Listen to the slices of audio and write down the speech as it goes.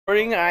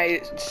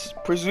I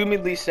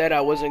presumably said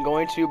I wasn't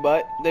going to,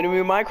 but the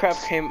new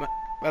Minecraft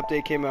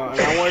update came out,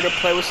 and I wanted to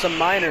play with some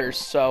miners.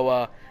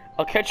 So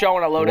I'll catch y'all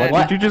when I load in.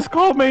 What did you just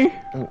call me?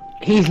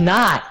 He's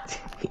not.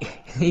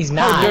 He's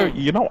not. Oh,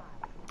 you know.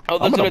 Oh,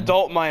 that's an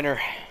adult miner.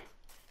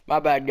 My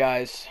bad,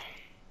 guys.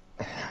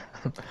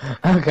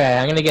 Okay,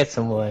 I'm gonna get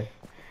some wood.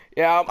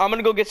 Yeah, I'm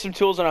gonna go get some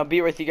tools, and I'll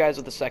be with you guys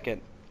with a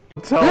second.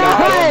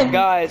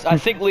 Guys, I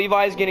think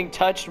Levi's getting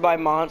touched by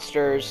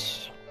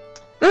monsters.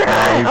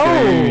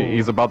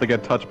 He's about to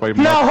get touched by.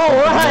 No,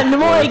 run,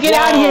 boy, get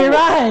out of here,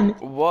 run!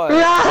 What?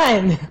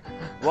 Run!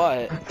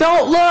 What?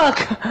 Don't look!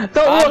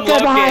 Don't look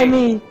behind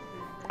me!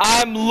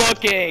 I'm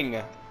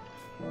looking!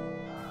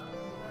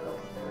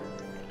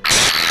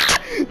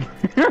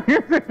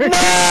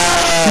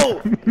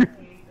 No!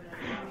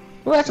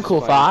 Well, that's a cool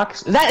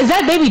fox. Is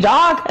that baby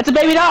dog? That's a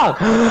baby dog!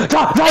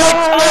 Dog!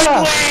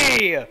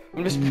 Ugly!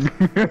 I'm just...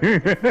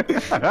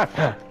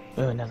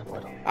 Another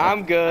portal.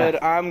 I'm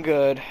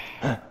good.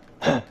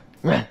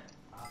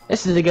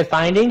 This is a good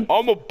finding.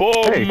 I'm a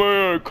bald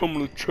man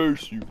coming to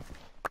chase you.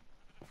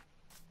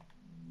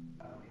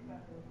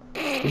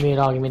 Give me a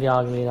dog, give me a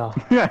dog, give me a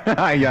dog. Yeah,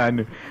 I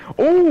knew.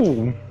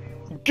 Oh!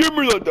 Give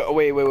me that dog.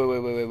 Wait.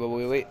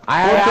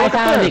 I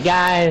found it,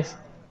 guys.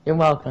 You're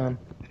welcome.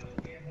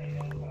 Okay,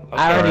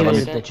 I already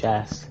looted the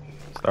chest.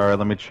 Sorry,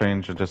 let me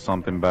change it to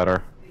something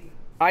better.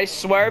 I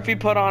swear if you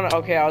put on...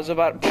 Okay, I was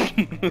about...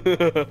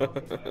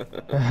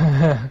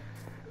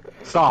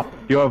 Stop!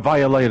 You have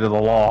violated the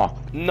law.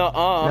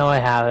 Nuh-uh. No, I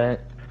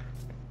haven't.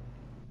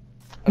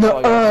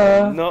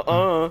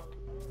 Nuh-uh.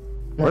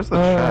 Where's the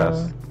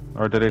chest?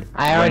 Or did it?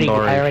 I already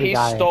He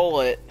got it.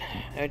 stole it.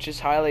 Which is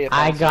highly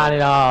offensive. I got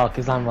it all,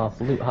 because I'm a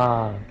loot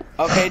hog.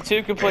 Okay,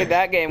 2 can play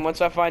that game.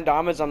 Once I find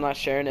diamonds, I'm not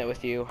sharing it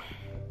with you.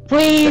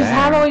 Please, Dang.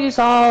 how about we just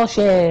all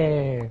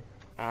share?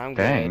 I'm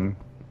Dang. good.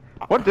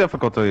 What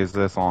difficulty is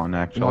this on,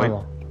 actually?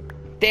 Normal.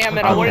 Damn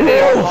it, I wanted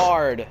it on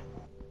hard.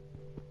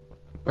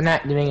 We're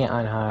not doing it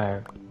on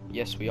hard.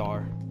 Yes, we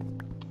are.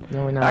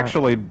 No, we're not.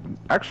 Actually,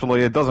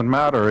 it doesn't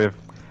matter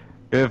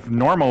if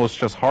normal is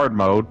just hard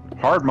mode.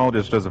 Hard mode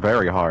is just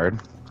very hard.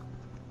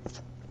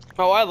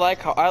 Oh, I like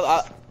how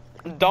I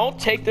don't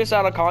take this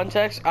out of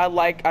context. I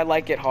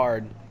like it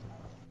hard.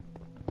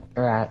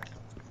 Alright.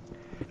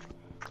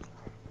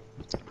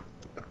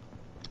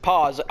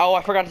 Pause. Oh,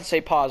 I forgot to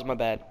say pause. My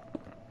bad.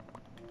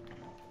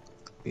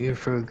 You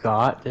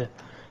forgot.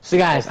 So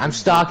guys, I'm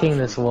stalking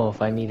this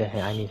wolf. I need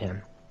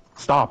him.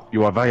 Stop!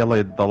 You have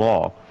violated the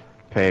law.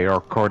 Pay your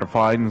court of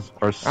fines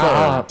or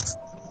serve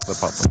the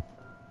public.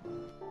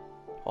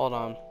 Hold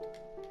on.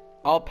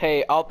 I'll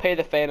pay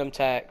the phantom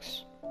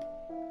tax.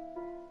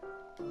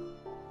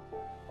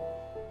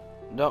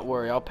 Don't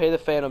worry, I'll pay the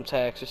phantom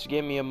tax. Just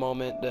give me a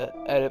moment to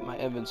edit my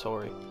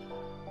inventory.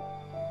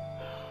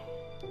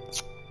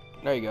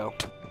 There you go.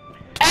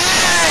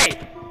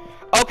 Hey!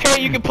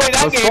 Okay, you can play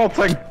that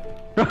Assaulting.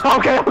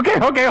 Okay.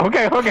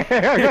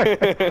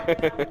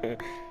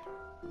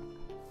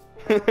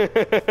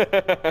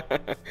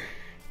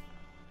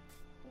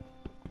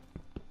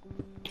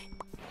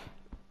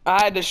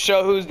 I had to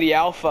show who's the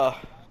alpha.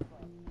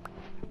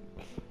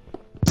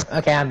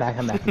 Okay, I'm back.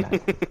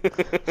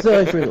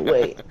 Sorry for the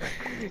wait.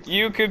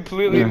 You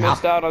completely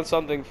missed out on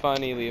something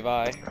funny,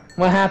 Levi.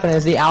 What happened?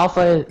 Is the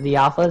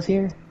alpha's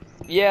here?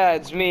 Yeah,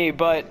 it's me,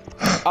 but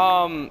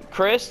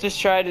Chris just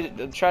tried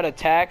to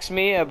tax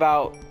me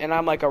about, and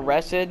I'm like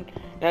arrested,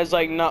 and I was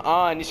like,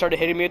 nuh-uh, and he started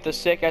hitting me with the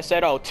stick. I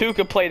said, oh, 2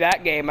 could play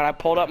that game, and I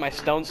pulled up my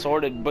stone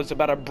sword and was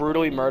about to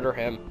brutally murder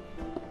him.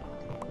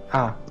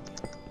 Huh.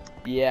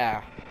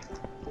 Yeah.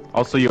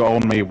 Also, you owe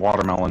me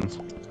watermelons.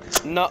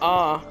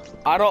 Nuh-uh.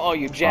 I don't owe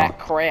you jack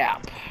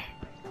crap.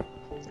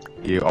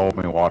 You owe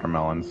me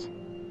watermelons.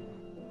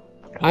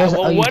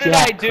 Well, what did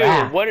I do?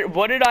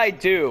 What did I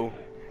do?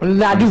 What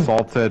did I do?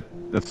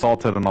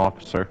 Assaulted an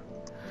officer.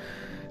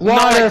 No,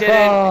 I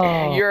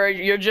Waterfall. didn't.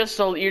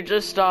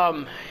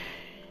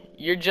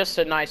 You're just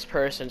a nice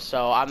person,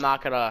 so I'm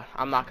not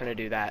gonna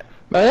do that.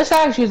 But this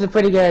actually is a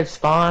pretty good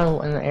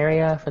spawn in the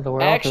area for the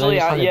world.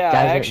 Actually, I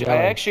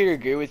actually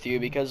agree with you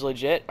because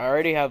legit, I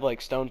already have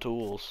like stone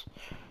tools.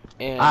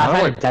 And I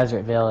had a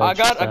desert village.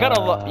 I got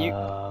a lot.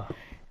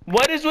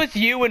 What is with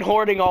you and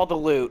hoarding all the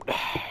loot?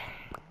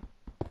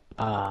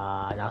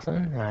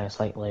 Nothing. Nice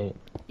light loot.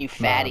 You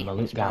fatty. My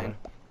loot goblin.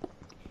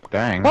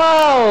 Dang.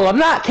 Whoa! I'm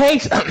not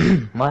case.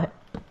 What?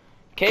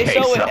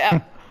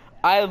 Queso.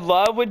 I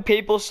love when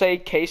people say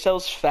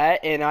Queso's fat,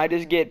 and I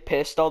just get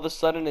pissed all of a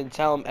sudden and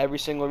tell him every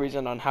single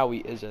reason on how he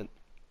isn't.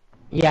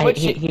 Yeah,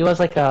 he was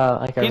like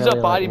a he's really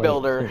a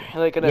bodybuilder.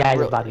 Yeah,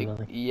 he's a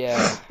bodybuilder.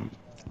 Yeah.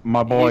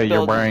 My boy,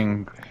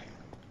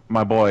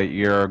 My boy,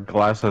 your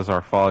glasses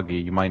are foggy.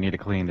 You might need to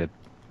clean it.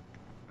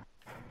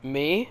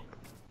 Me?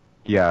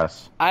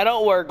 Yes. I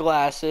don't wear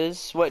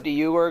glasses. What, do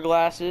you wear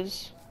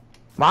glasses?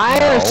 Why are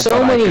there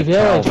so many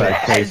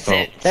villagers?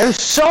 There's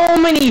so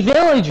many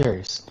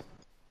villagers.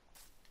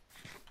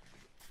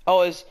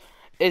 Oh, is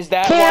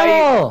that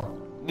Camel!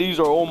 why? These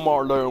are all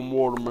my damn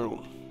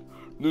watermelon.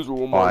 These are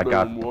all my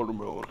damn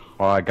watermelon.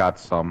 Well, I got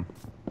some.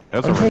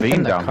 There's a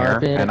ravine down here,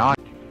 and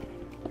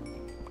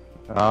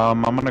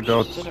I'm gonna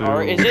go Is to.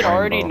 it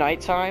already Rainbow.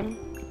 nighttime?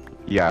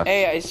 Yes.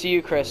 Hey, I see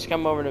you, Chris.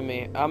 Come over to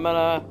me. I'm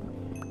gonna.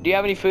 Do you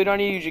have any food on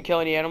you? Did you kill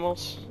any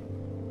animals?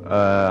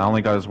 I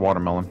only got his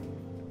watermelon.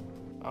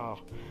 Oh.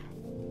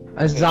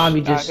 A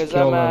zombie just 'cause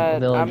killed a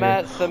I'm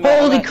at villager. the.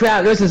 Holy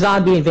crap, there's a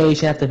zombie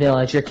invasion at the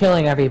village. You're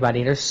killing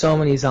everybody. There's so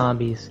many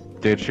zombies.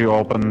 Did you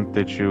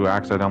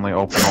accidentally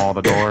open all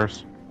the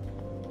doors?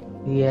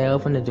 Yeah,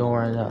 open the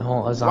door and a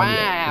zombie.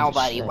 Wow,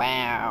 buddy,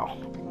 wow.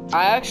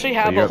 I actually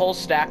have a whole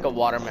stack of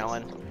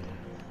watermelon.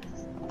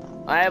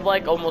 I have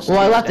like almost. Well,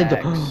 I left the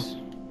door.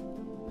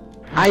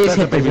 I just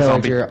hit the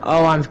villager.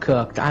 Oh, I'm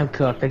cooked. I'm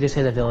cooked. I just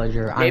hit a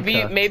villager.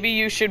 Maybe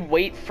you should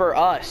wait for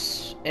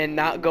us and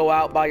not go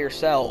out by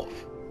yourself.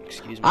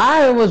 Excuse me.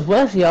 I was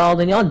with y'all,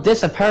 then y'all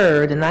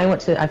disappeared, and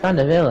I found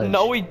a village.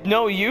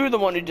 No, you're the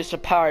one who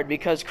disappeared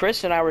because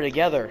Chris and I were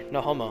together.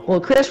 No homo. Well,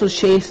 Chris was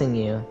chasing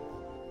you.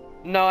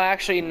 No,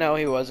 actually, no,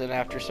 he wasn't.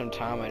 After some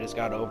time, I just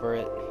got over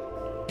it.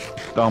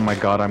 Oh my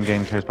god, I'm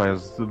getting chased by a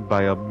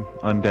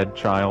undead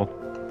child.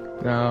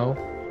 No.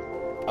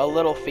 A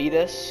little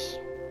fetus.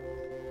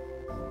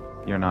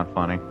 You're not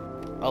funny.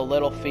 A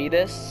little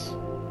fetus.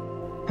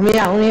 Let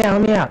me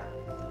out.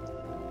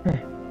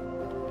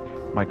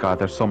 My god,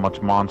 there's so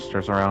much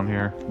monsters around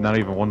here. Not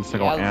even one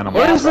single animal.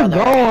 Where's the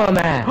golem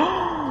at?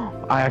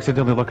 I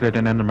accidentally looked at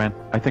an Enderman.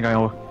 I think I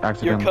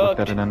accidentally looked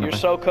at an Enderman. You're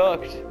so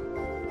cooked.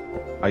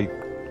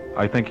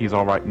 I think he's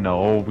alright.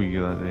 No,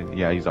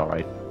 yeah, he's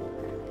alright.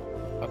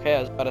 Okay, I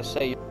was about to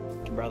say,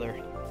 brother.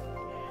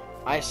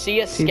 I see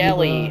a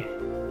skelly.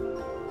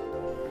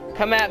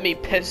 Come at me,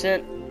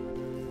 peasant.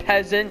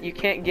 Peasant, you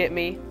can't get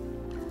me.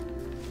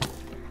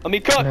 Let me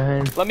cook.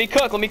 Run. Let me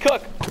cook.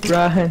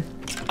 Run.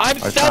 I'm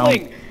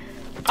selling.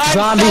 I'm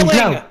Zombies,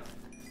 selling. no.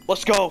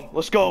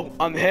 Let's go.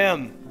 I'm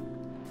him.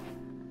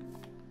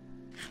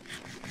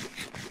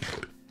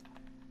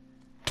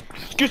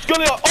 Just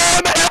gonna. Oh,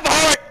 I'm at half a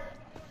heart.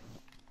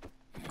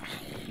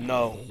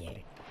 No.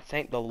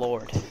 Thank the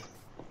Lord.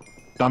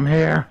 I'm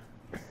here.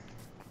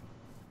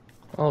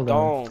 Hold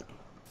on. Don't.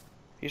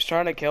 He's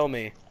trying to kill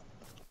me.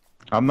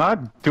 I'm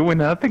not doing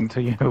nothing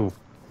to you.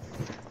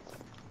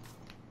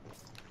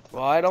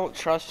 Well, I don't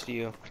trust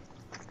you.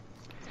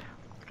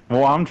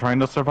 Well, I'm trying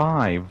to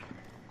survive.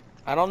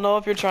 I don't know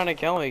if you're trying to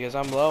kill me because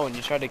I'm low and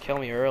you tried to kill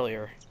me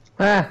earlier.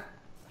 Ah.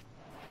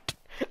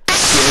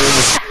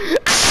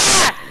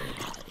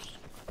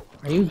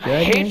 Are you good?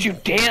 I hate man? you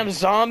damn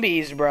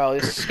zombies, bro.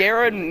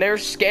 They're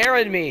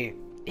scaring me.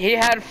 He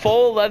had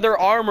full leather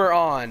armor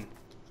on.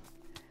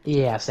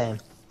 Yeah, same.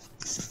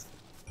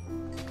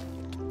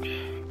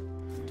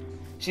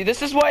 See,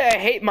 this is why I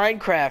hate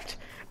Minecraft.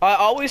 I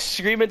always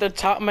scream at the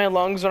top of my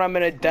lungs when I'm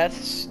in a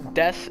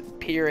death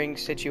peering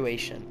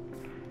situation.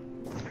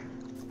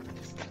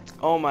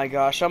 Oh my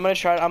gosh, I'm gonna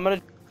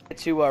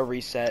to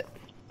reset.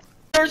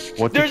 There's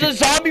a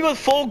zombie with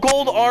full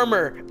gold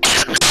armor.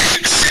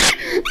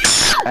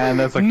 And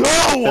there's a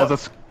No!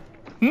 There's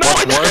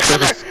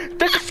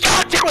a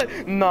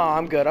skeleton. No,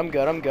 I'm good.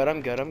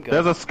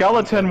 There's a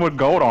skeleton with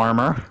gold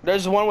armor.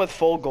 There's one with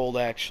full gold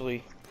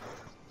actually.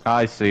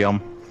 I see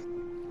him.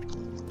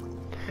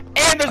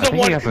 And there's a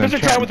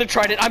giant with a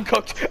trident. I'm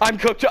cooked. I'm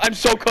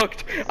so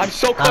cooked. I'm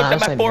so cooked at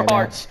my 4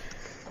 hearts.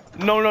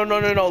 No.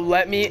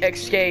 Let me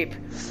escape.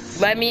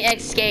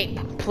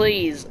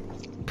 Please.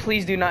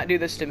 Please do not do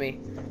this to me.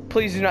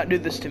 Please do not do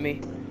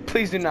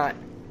not.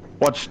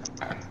 Watch.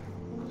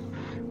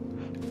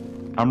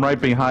 I'm right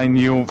behind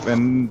you,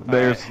 and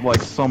there's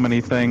like so many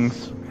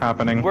things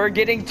happening. We're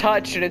getting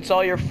touched, and it's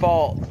all your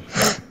fault.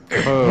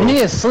 Oh. We need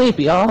to sleep,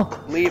 y'all.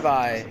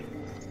 Levi.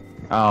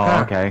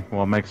 Oh, okay.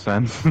 Well, makes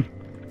sense.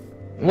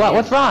 What?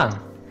 What's wrong?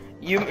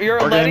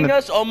 You're letting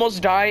us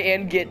almost die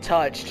and get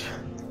touched.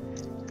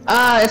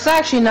 It's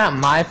actually not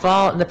my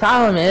fault. The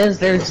problem is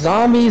there's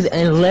zombies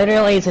and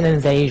literally it's an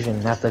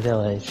invasion at the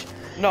village.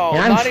 No,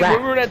 not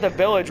even. We were at the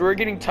village. We were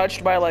getting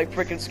touched by like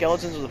freaking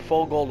skeletons with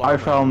full gold armor. I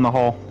fell in the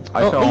hole.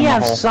 We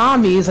have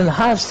zombies and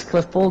husks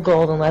with full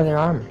gold and leather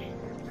armor.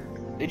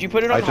 Did you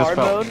put it on hard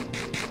mode?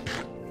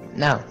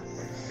 No.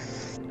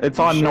 It's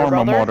on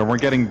normal mode, and we're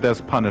getting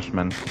this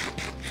punishment.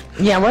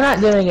 Yeah, we're not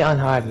doing it on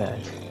hard mode.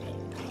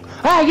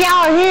 Ah, get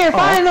out of here,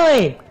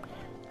 finally!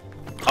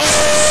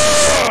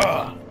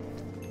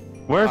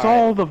 Where's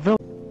all the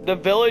The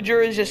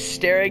villager is just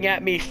staring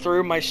at me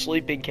through my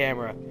sleeping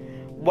camera.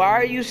 Why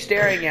are you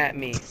staring at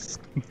me?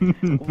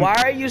 Why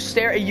are you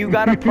staring? You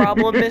got a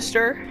problem,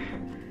 mister?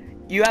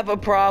 You have a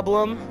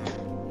problem?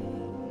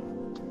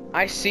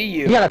 I see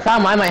you. You got a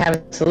problem, I might have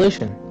a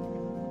solution.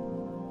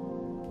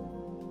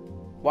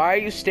 Why are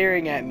you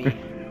staring at me?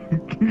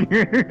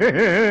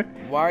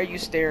 Why are you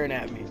staring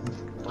at me?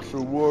 I said,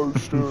 why are you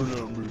staring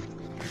at me?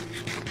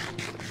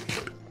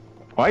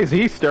 Why is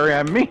he staring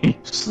at me?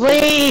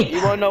 Sleep!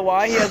 You wanna know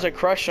why? He has a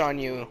crush on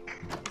you.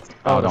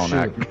 Oh, don't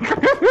act.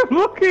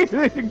 Look at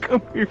it.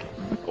 Come here.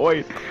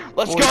 Wait.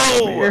 Let's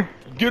go!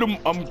 Get him.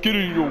 I'm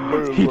getting you,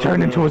 man. He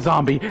turned into a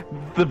zombie.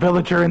 The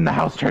villager in the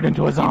house turned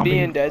into a zombie. You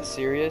being dead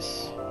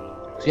serious?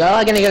 So y'all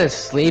are gonna go to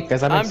sleep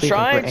because I'm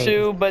trying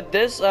to, but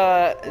this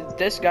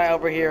guy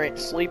over here ain't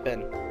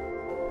sleeping.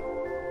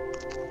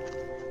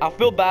 I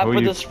feel bad Who for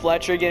you- this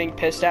Fletcher getting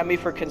pissed at me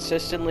for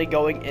consistently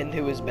going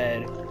into his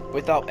bed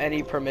without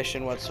any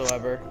permission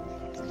whatsoever.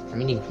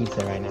 I'm eating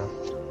pizza right now.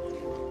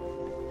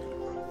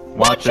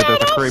 Watch it,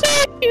 there's a creep.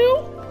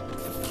 You.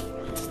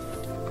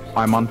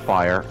 I'm on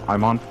fire.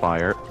 I'm on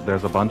fire.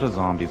 There's a bunch of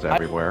zombies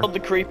everywhere. The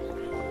creep.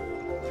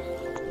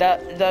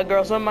 That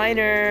girl's a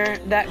minor.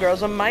 That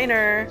girl's a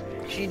minor.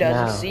 She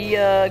doesn't No. see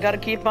ya. Gotta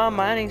keep on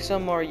mining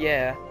some more.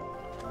 Yeah.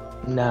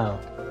 No.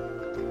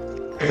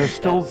 There's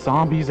still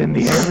zombies in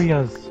the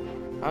areas.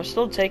 I'm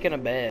still taking a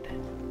bed.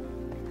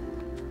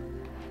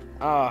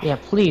 Oh. Yeah,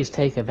 please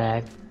take a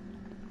bag.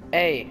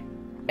 Hey,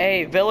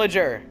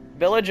 villager.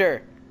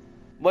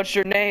 What's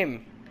your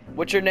name?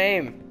 What's your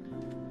name?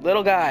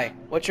 Little guy.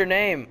 What's your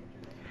name?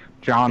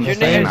 John Is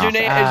your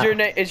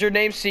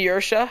name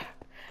Saoirse?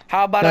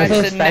 How about No, I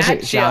his name's Frederick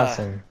snatch ya?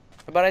 Johnson.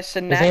 How about I His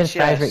name's snatch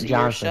ya, Frederick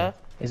Johnson. Saoirse?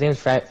 His name's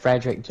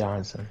Frederick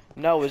Johnson.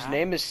 No, his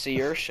name is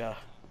Saoirse.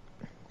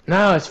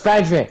 No, it's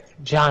Frederick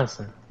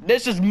Johnson.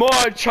 This is my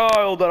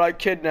child that I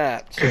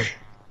kidnapped.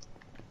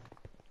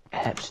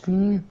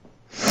 Epstein?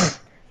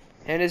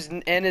 And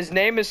his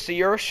name is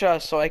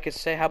Saoirse, so I could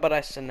say, how about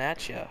I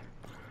snatch ya?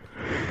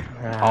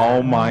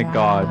 Oh my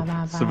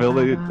god.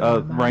 Civilian,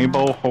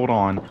 Rainbow, hold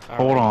on.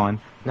 Hold on.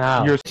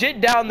 No. You're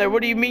Sit down there.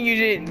 What do you mean you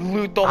didn't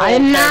loot the whole I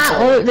did not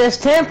temple? loot this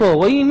temple.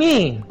 What do you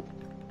mean?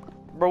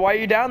 Bro, why are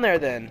you down there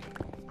then?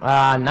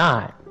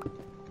 Not.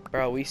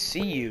 Bro, we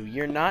see you.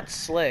 You're not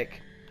slick.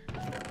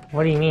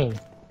 What do you mean?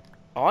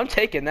 Oh, I'm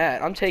taking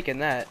that. I'm taking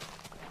that.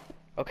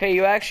 Okay,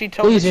 you actually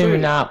told Please the do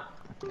truth. not.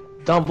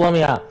 Don't blow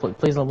me up.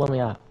 Please don't blow me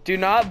up. Do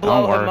not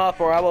blow Don't him worry. up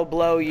or I will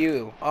blow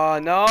you. Oh,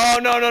 no,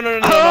 not like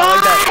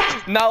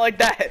that. Not like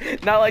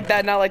that. Not like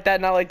that. Not like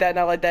that. Not like that.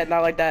 Not like that.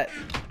 Not like that.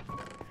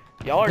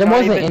 Y'all are There not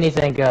wasn't even...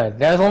 anything good.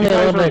 There was only You a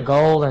guys little bit are- of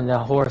gold and the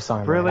horse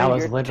armor. Really? That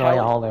was You're literally telling-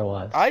 all there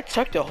was. I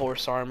took the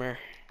horse armor.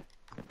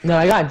 No,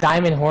 I got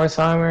diamond horse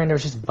armor and there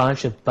was just a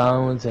bunch of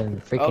bones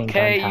and freaking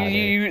Okay, gunpowder.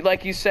 you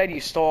like you said, you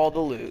stole all the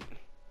loot.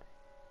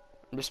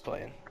 I'm just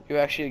playing. You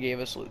actually gave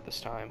us loot this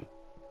time.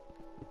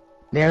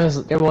 There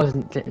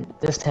wasn't.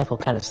 This temple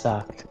kind of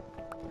sucked.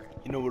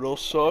 You know what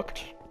else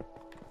sucked?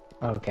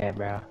 Okay,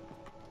 bro.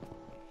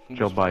 I'm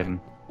Joe just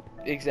playing.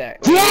 Biden.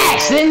 Exactly.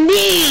 Yes,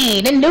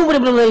 indeed,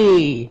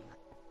 indubitably.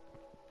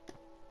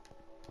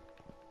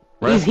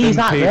 He's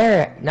not peace.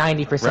 there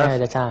 90% of Rest-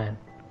 the time.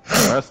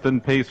 Rest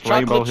in peace,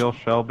 Rainbow Chocolate- Hill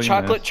shall be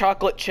Chocolate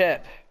missed.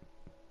 chip.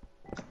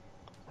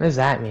 What does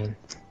that mean?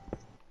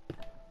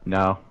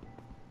 No.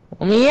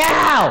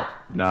 Meow!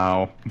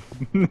 No.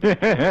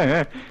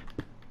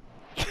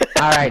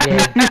 Alright,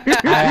 dude.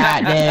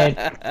 Alright,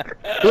 dude.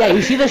 Yeah,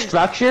 you see the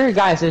structure?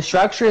 Guys, the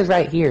structure is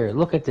right here.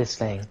 Look at this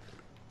thing.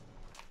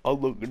 I'll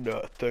look at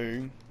that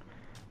thing.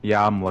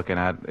 Yeah, I'm looking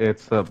at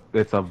it.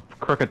 It's a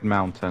crooked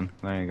mountain.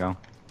 There you go.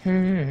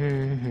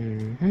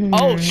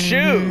 Oh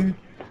shoot!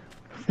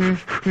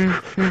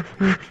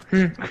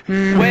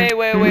 Wait.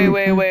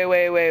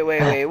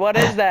 What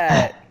is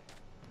that?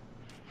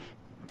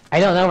 I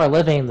don't know we're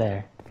living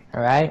there.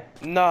 Alright?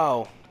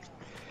 No.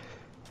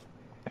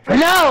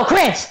 No,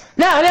 Chris!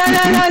 No!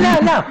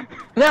 I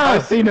No!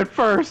 seen it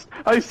first.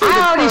 I seen I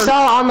it already first.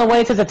 saw it on the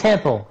way to the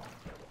temple.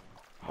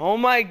 Oh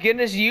my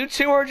goodness, you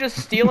two are just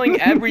stealing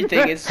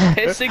everything. It's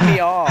pissing me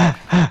off.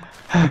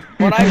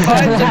 When I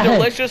find some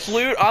delicious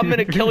loot, I'm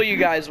gonna kill you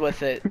guys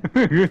with it.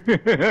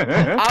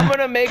 I'm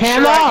gonna make sure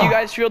Come that on. you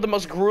guys feel the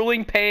most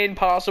grueling pain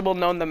possible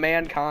known to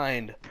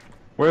mankind.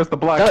 Where's the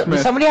Does blacksmith?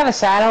 somebody have a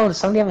saddle? Does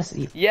somebody have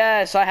a...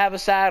 Yes, I have a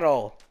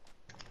saddle.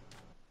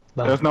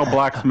 There's no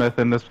blacksmith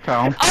in this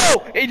town.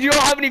 Oh, if you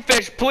don't have any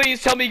fish,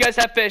 please tell me you guys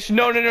have fish.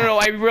 No.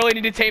 I really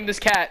need to tame this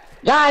cat.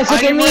 Guys,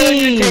 look I at really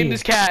need me! to tame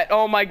this cat.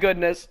 Oh my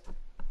goodness.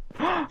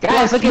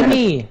 Guys, look at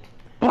me!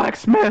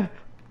 Blacksmith.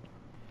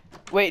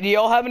 Wait, do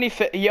y'all have any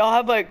y'all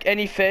have like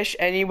any fish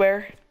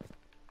anywhere?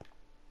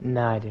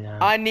 No, I do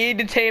not. I need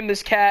to tame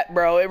this cat,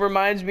 bro. It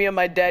reminds me of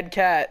my dead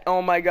cat.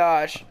 Oh my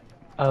gosh.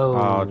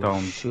 Oh,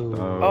 don't. shoot.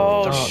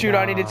 Oh Don't shoot,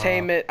 I need to know.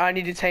 tame it. I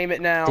need to tame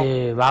it now.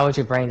 Dude, why would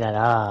you bring that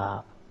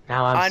up?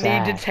 Now I'm I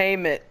sad. need to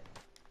tame it.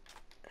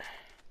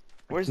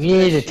 Where's the You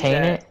need fish to tame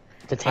she's at? it?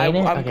 To tame it?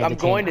 Okay, I'm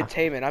to going tame to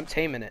tame it. I'm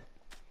taming it.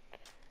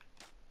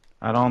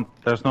 I don't.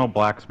 There's no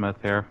blacksmith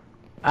here.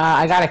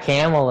 I got a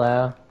camel,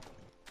 though.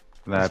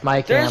 That. It's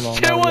my There's camel.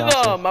 two nobody of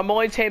else's. them. I'm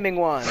only taming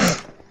one.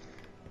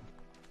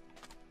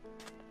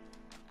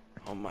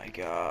 Oh my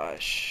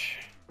gosh.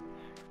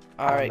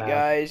 Alright, bad.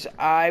 guys.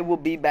 I will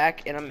be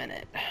back in a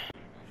minute.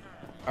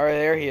 Alright,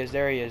 there he is.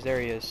 There he is. There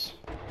he is.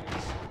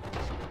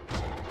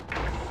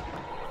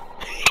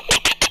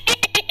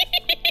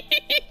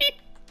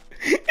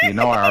 You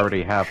know I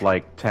already have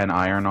like 10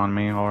 iron on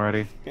me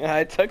already. Yeah,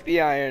 I took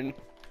the iron.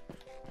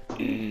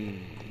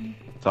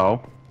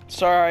 So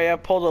Sorry, I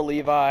pulled a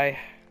Levi.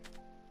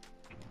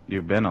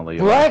 you've been a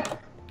leader. What?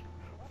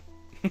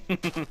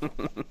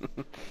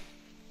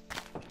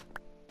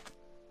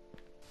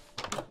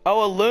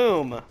 Oh, a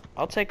loom.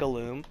 I'll take a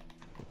loom.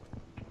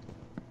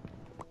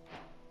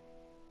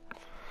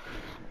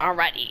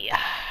 Alrighty.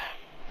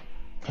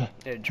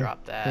 Did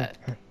drop that.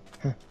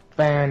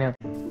 Fair enough.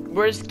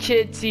 Where's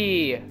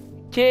Kitty?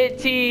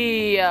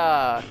 Kitty.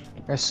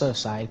 You're so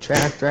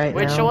sidetracked right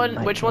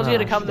now. Which one's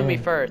gonna come to me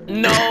first?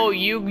 No,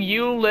 you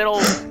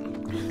little.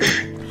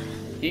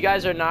 You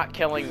guys are not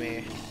killing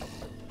me.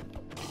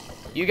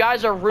 You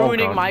guys are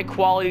ruining my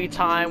quality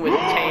time with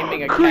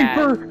taming a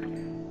cat.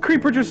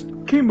 Creeper just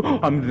came.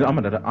 I'm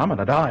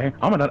gonna die.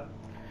 I'm gonna.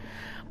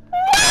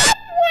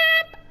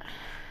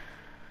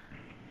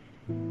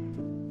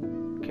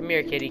 Come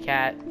here, kitty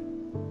cat.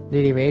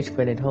 Dude, he rage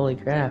quitted. Holy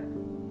crap.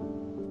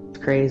 It's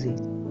crazy.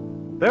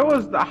 There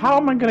was. How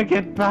am I gonna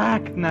get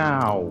back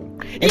now?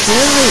 It's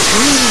literally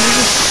easy.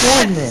 It's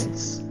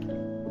coordinates.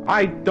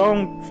 I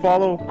don't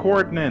follow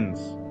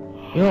coordinates.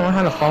 You don't know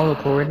how to follow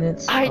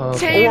coordinates? I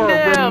tamed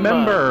them!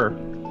 Remember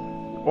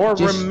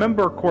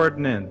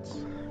coordinates.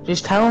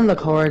 Just tell him the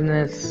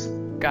coordinates.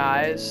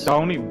 Guys.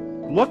 Don't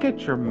even look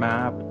at your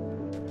map.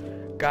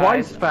 Guys.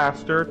 Twice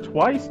faster,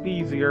 twice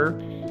easier.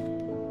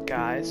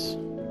 Guys.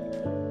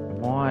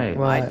 Why?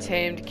 What? I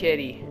tamed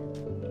Kitty.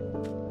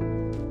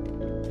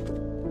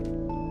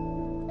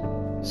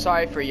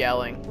 Sorry for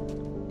yelling.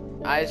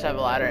 I just have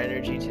a lot of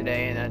energy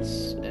today, and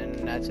that's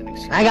an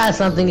excuse. I got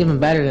something even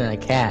better than a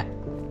cat.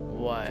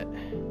 What?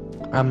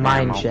 A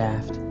mine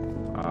shaft.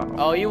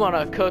 Oh, you want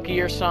a cookie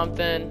or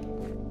something?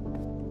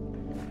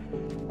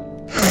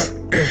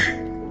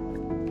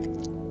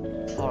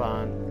 Hold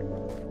on.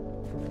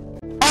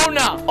 Oh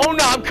no! Oh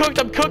no! I'm cooked!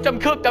 I'm cooked! I'm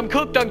cooked! I'm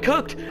cooked! I'm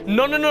cooked!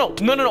 No! No! No!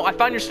 No! No! No! I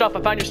found your stuff!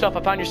 I found your stuff!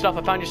 I found your stuff!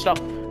 I found your stuff!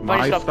 Found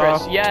your stuff,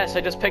 Chris. Yes,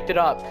 I just picked it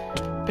up.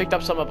 Picked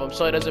up some of them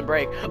so it doesn't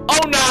break. Oh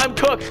no! I'm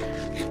cooked!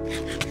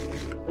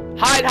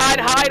 Hide! Hide!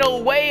 Hide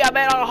away! I'm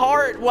at a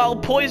heart while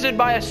poisoned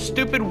by a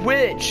stupid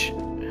witch.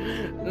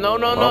 No!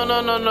 No! No!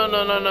 No! No! No!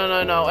 No! No! No!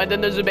 No! No! And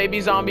then there's a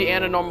baby zombie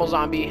and a normal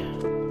zombie.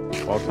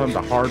 Well, it's time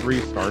to hard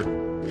restart.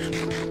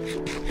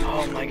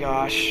 Oh my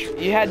gosh.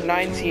 You had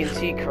 9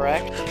 TNT,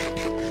 correct?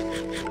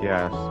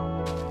 Yes.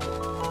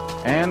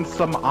 And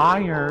some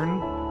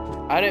iron.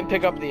 I didn't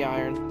pick up the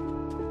iron.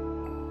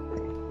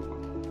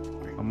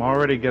 I'm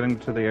already getting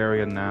to the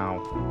area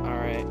now.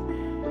 Alright.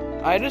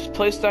 I just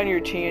placed down your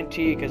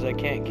TNT because I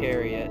can't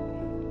carry it.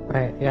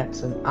 Right, got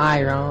some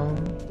iron.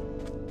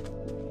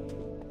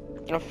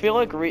 I feel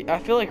like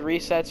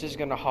resets is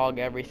gonna hog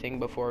everything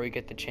before we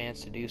get the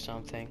chance to do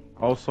something.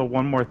 Also,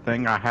 one more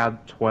thing. I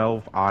had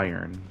 12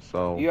 iron,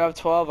 so... You have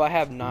 12, I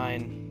have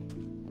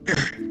 9.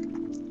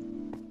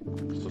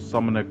 So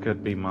some of it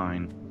could be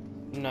mine.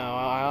 No,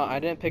 I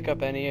didn't pick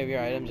up any of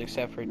your items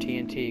except for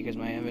TNT because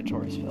my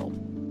inventory's filled.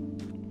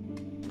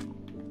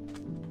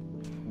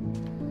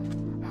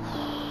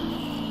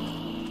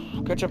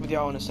 Catch up with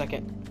y'all in a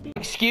second.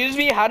 Excuse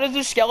me, how does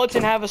the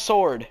skeleton have a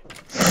sword?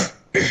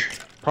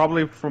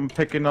 Probably from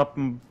picking up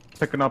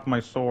my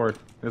sword.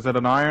 Is it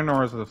an iron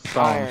or is it a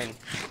stone? Iron.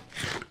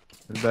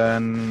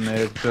 Then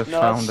it just No,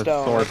 found that's a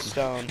stone. sword. That's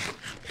stone.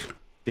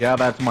 Yeah,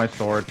 that's my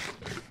sword.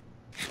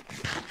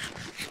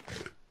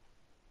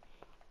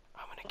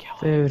 I'm gonna kill it.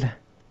 Food. I'm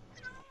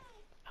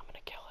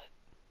gonna kill it.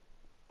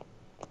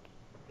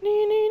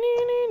 Nee, nee,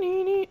 nee, nee,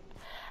 nee, nee.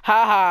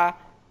 Ha ha.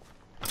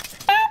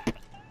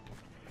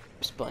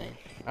 Just playing.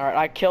 Alright,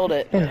 I killed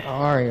it. Where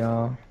are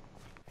y'all?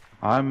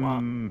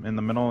 I'm in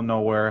the middle of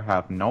nowhere,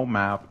 have no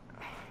map.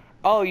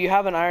 Oh, you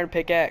have an iron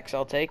pickaxe.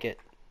 I'll take it.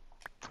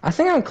 I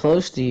think I'm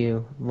close to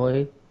you,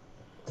 Void.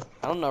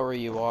 I don't know where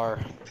you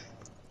are.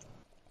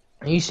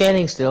 Are you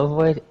standing still,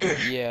 Void?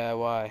 Yeah,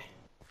 why?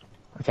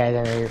 Okay,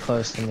 then you're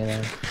close to me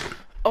then.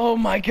 Oh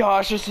my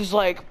gosh, this is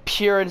like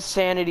pure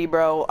insanity,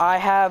 bro. I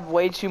have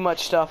way too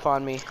much stuff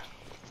on me.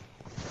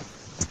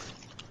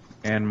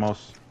 And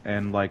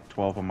like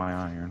 12 of my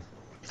iron.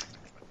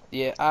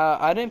 Yeah,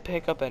 I didn't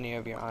pick up any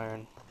of your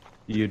iron.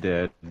 You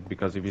did,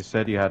 because if you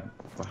said you had...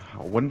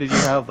 When did you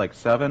have, like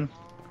 7?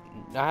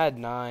 I had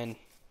 9.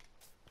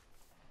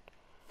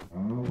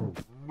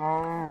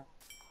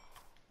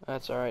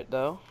 That's alright,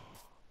 though.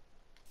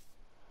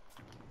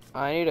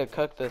 I need to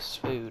cook this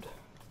food.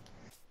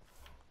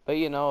 But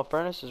you know, a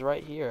furnace is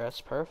right here.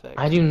 That's perfect.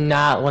 I do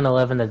not want to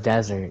live in the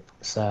desert,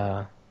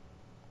 so...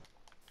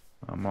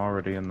 I'm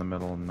already in the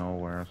middle of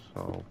nowhere,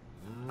 so...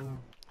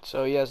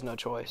 So he has no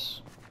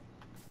choice.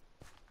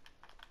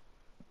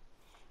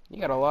 You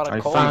got a lot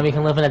of coal. Fine, we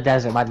can live in the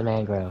desert by the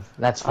mangrove.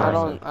 That's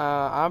fine.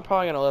 I'm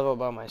probably gonna live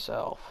by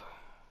myself.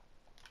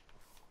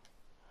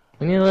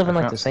 We need to live in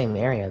like the same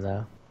area,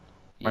 though.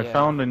 Yeah.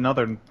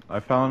 I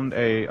found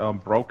a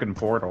broken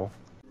portal.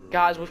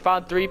 Guys, we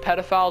found 3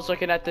 pedophiles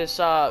looking at this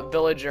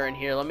villager in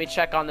here. Let me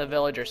check on the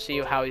villager, see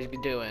how he's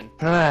doing.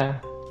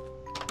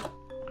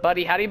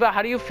 Buddy, how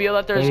do you feel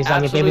that there's baby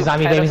zombie, baby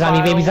zombie, baby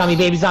zombie, baby zombie,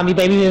 baby zombie,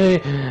 baby.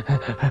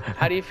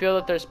 How do you feel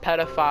that there's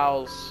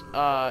pedophiles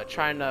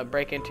trying to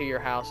break into your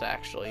house?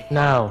 Actually,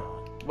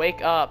 no.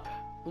 Wake up!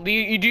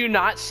 You do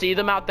not see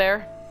them out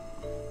there?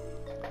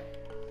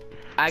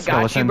 I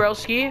got you,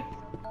 broski.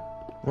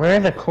 Where are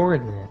the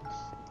coordinates?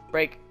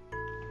 Break.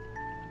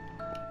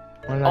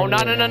 Oh no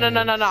no no no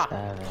no no no!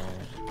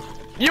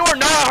 You are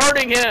not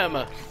hurting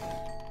him.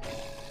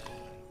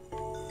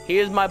 He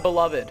is my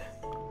beloved.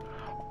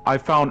 I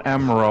found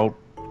emerald.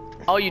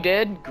 Oh, you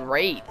did?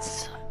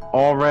 Great.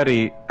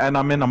 already, and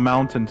I'm in a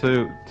mountain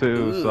too.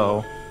 Ooh.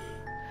 So.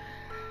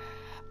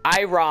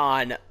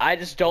 Iron. I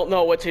just don't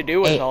know what to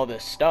do with all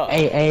this stuff.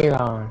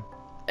 Aaron.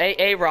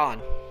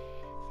 Aaron.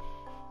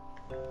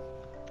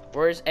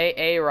 Where's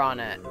Aaron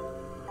at?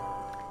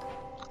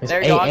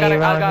 There you go.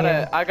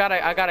 I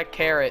got a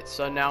carrot,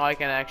 so now I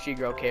can actually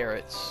grow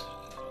carrots.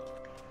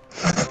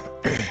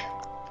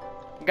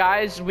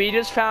 Guys, we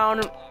just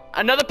found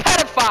another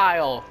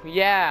pedophile.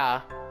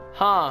 Yeah.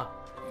 Huh.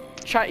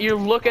 You're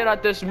looking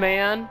at this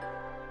man.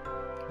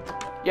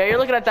 Yeah, you're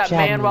looking at that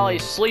man while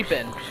he's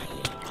sleeping.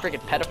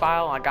 Freaking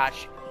pedophile. I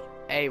got you.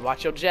 Hey,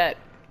 watch your jet.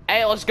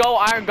 Hey, let's go.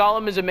 Iron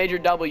Golem is a major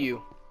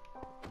W.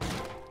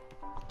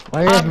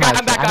 I'm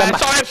back,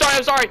 guys.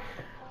 I'm sorry.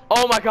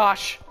 Oh my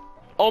gosh.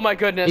 Oh my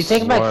goodness. You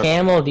take my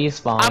camel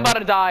despawn. I'm about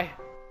to die.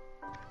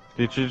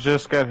 Did you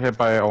just get hit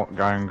by a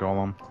Iron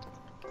Golem?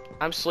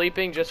 I'm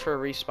sleeping just for a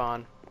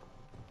respawn.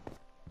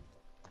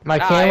 My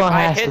camel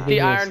has I to hit be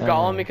the Iron somewhere.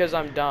 Golem because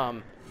I'm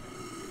dumb.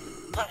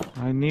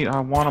 I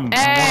want him.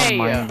 Hey!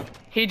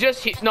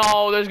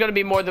 No, there's gonna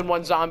be more than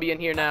one zombie in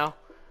here now.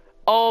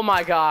 Oh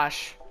my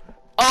gosh.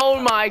 Oh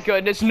my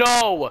goodness,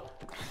 no!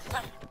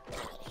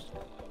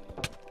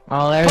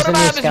 Oh, there's a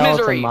new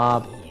skeleton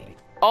mob.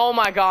 Oh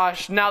my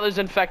gosh, now there's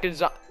infected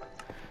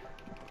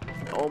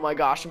Oh my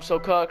gosh, I'm so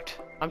cooked.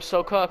 I'm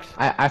so cooked.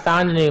 I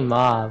found a new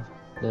mob.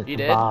 You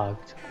did?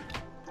 Bogged.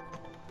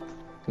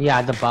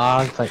 Yeah, the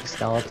bogged, like,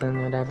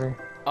 skeleton, whatever.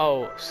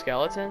 Oh,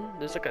 skeleton?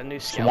 There's like a new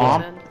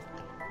skeleton? Swamp?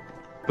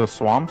 The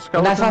swamp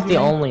skeleton? But that's not the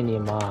only new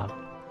mob.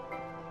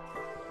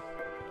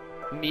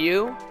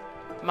 Mew?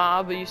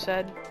 Mob, you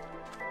said?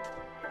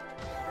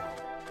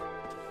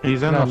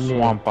 He's in the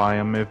swamp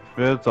biome. If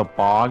it's a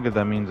bog,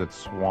 that means it's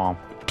swamp.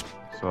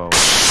 So...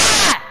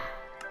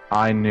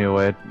 I knew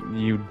it.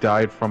 You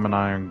died from an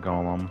Iron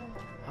Golem.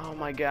 Oh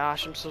my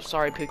gosh, I'm so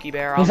sorry, Pookie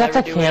Bear. Is that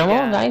the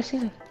camel? Nice.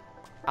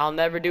 I'll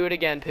never do it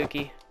again,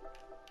 Pookie.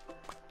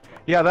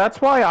 Yeah, that's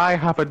why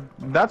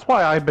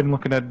I've been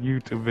looking at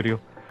YouTube videos.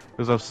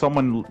 Because of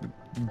someone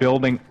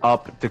building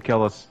up to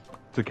kill a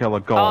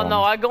golem. Oh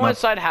no, I go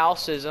inside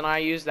houses and I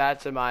use that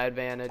to my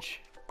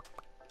advantage.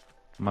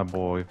 My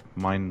boy,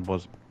 mine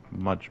was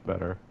much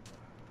better.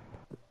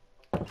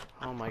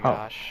 Oh my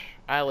gosh.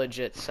 I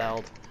legit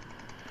selled.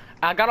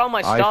 I got all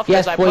my stuff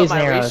because I put poison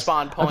my arrows.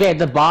 respawn point. Okay,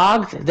 the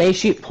bogged, they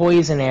shoot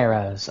poison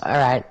arrows.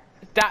 Alright.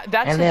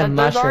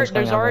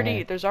 There's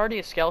already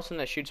a skeleton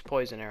that shoots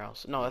poison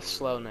arrows. No, that's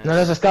slowness. No,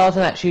 there's a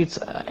skeleton that shoots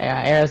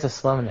arrows of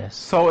slowness.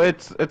 So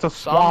it's a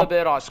swamp I'm a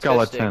bit autistic,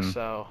 skeleton.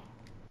 So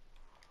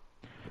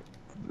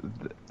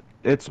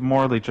it's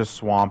morely just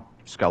swamp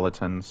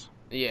skeletons.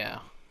 yeah.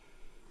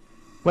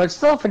 But it's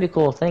still a pretty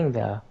cool thing,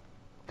 though.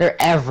 They're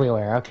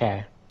everywhere.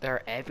 Okay.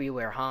 They're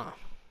everywhere, huh?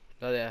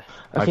 Oh yeah.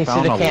 Okay, so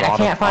I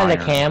can't find the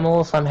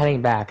camel, so I'm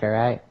heading back. All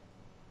right.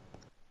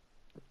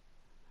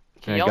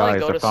 Can y'all like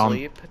go to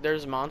sleep?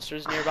 There's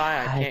monsters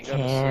nearby. I can't go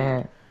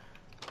to sleep.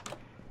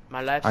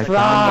 My life's like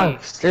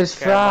frogs. There's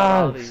frogs.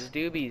 All these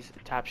doobies.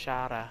 Top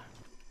shotta.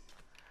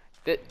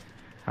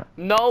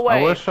 No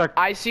way.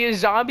 I see a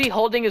zombie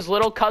holding his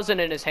little cousin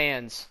in his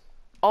hands.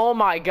 Oh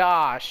my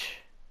gosh.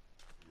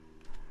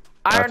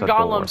 Iron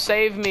Golem,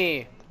 save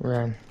me.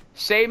 Run.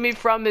 Save me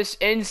from this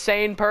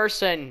insane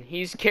person.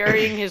 He's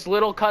carrying his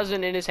little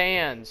cousin in his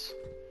hands.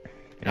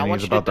 And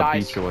he's about to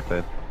beat you with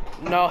it.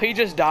 No, he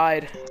just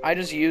died. I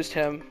just used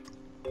him.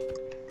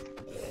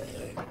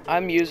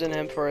 I'm using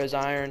him for his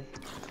iron.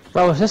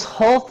 Bro, is this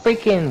whole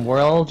freaking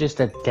world just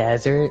a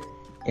desert?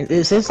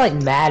 Is this like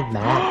Mad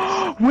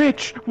Max?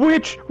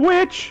 Witch!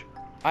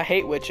 I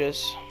hate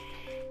witches.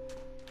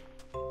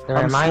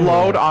 I'm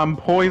slowed, I'm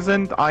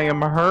poisoned, I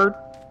am hurt.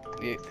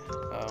 Yeah.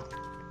 Oh.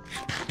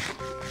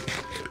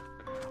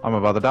 I'm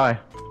about to die.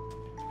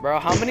 Bro,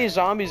 how many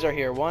zombies are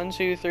here? 1,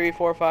 2, 3,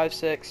 4, 5,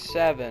 6,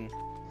 7.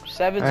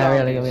 7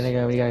 zombies.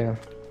 We gotta go.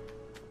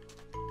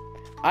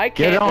 I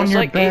can't. Get on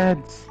your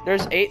beds.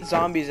 There's 8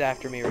 zombies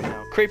after me right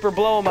now. Creeper,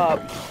 blow them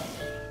up.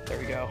 There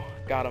we go.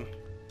 Got him.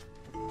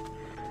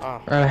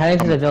 Oh. I'm heading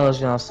to the village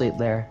and I'll sleep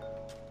there.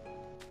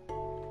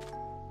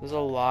 There's a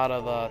lot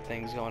of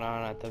things going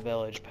on at the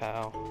village,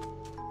 pal.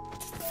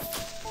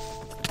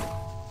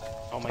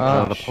 Oh my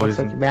gosh. The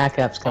poison.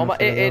 Backup's coming.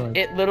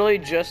 It literally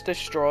just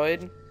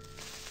destroyed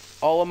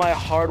all of my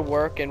hard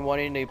work and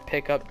wanting to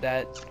pick up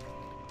that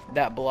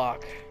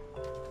block.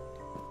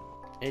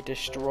 It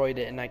destroyed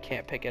it and I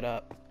can't pick it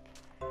up.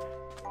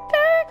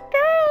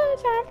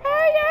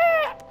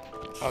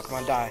 Oh, come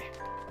on, die.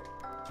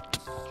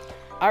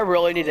 I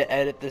really need to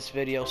edit this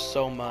video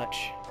so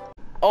much.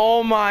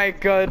 Oh my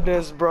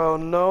goodness, bro.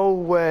 No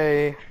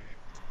way.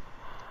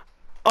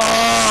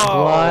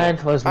 Oh!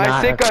 What was not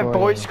I think recording? I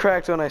voice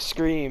cracked when I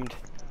screamed.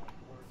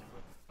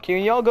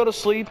 Can y'all go to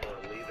sleep?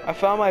 I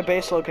found my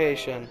base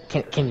location.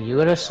 Can you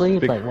go to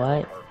sleep? Like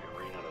what?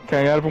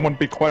 Okay, everyone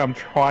be quiet. I'm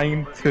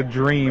trying to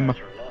dream.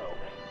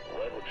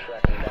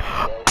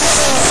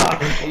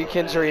 You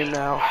can dream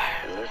now.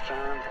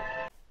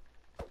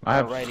 I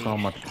have so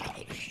much.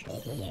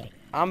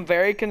 I'm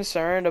very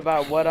concerned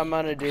about what I'm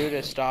gonna do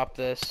to stop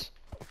this.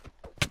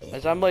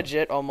 As I'm like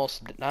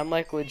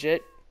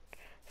legit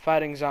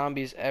fighting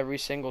zombies every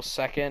single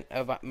second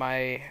of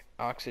my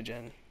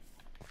oxygen.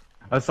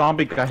 A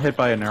zombie got hit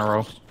by an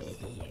arrow.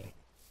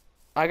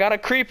 I got a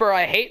creeper.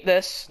 I hate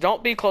this.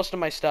 Don't be close to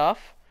my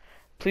stuff.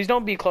 Please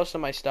don't be close to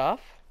my stuff.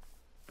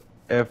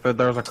 If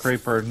there's a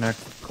creeper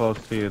next close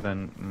to you,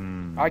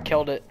 then I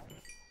killed it.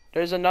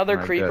 There's another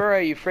Alright, creeper. good.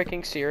 Are you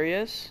freaking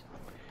serious?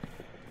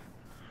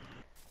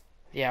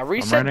 Yeah,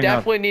 Reset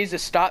definitely needs to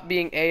stop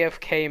being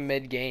AFK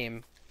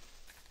mid-game.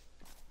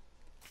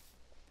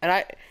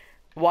 And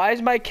why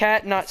is my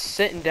cat not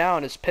sitting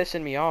down? It's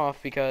pissing me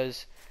off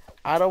because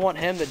I don't want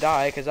him to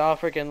die because I'll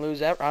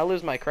freaking I'll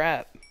lose my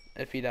crap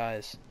if he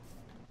dies.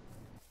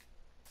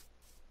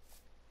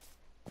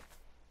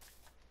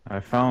 I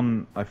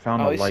found Oh,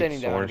 a he's light sitting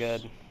down source.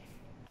 good.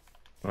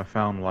 I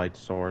found light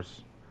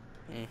source.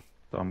 Mm.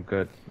 So I'm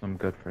good. I'm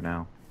good for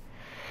now.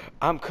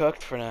 I'm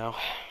cooked for now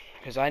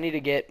because I need to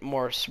get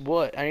more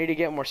wood. I need to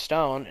get more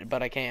stone,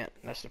 but I can't.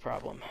 That's the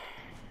problem.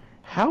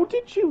 How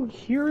did you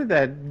hear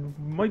that?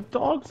 One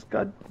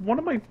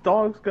of my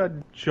dogs got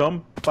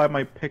jumped by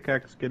my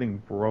pickaxe getting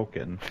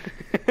broken.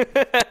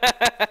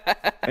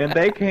 And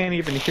they can't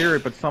even hear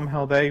it, but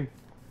somehow they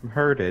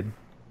heard it.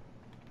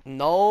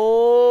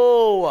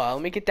 No,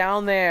 let me get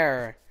down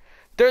there.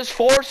 There's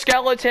 4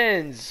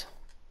 skeletons.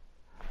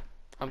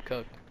 I'm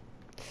cooked.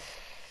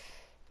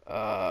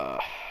 Come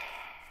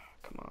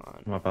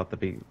on. I'm about to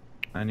be...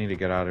 I need to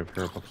get out of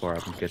here before I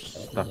get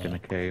stuck in a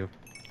cave.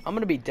 I'm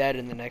gonna be dead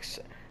in the next...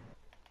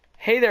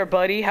 Hey there,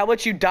 buddy. How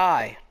about you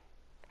die?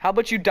 How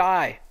about you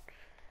die?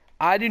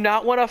 I do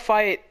not want to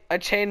fight a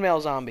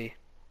chainmail zombie.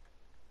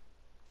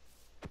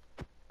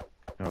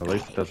 Or at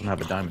least it doesn't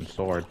have a diamond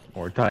sword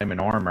or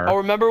diamond armor. Oh,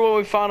 remember when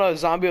we found a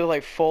zombie with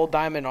like full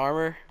diamond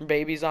armor?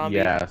 Baby zombie?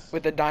 Yes.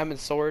 With a diamond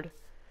sword?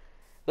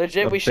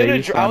 Legit, A we should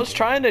have... baby I was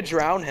trying to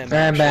drown him. I'm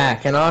actually.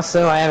 back, and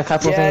also I have a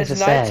couple Yeah, things to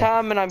it's say.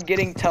 nighttime and I'm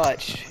getting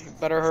touched.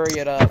 Better hurry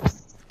it up.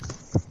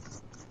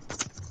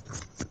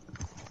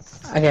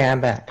 Okay, I'm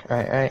back.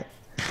 Alright.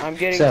 I'm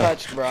getting So-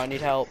 touched, bro. I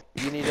need help.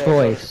 You need to...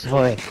 Boys.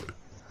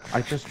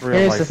 I just Here's the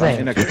realized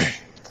I'm in thing.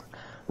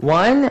 a...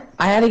 One,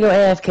 I had to go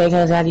AFK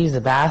because I had to use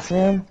the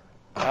bathroom.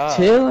 Oh.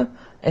 2,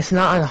 it's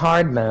not on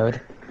hard mode.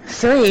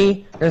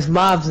 3, there's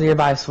mobs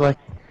nearby, so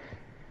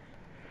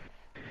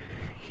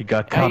He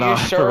got cut Are you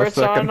off sure for a it's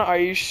second. on? Are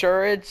you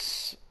sure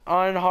it's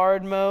on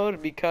hard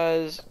mode?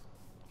 Because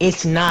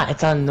it's not.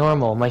 It's on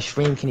normal. My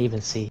stream can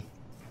even see.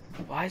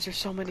 why is there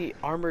so many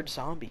armored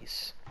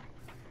zombies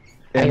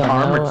I And don't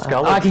armored know.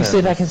 skeletons. Oh, I can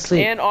sleep. I can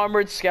sleep. and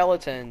armored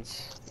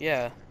skeletons?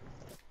 Yeah,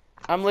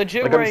 I'm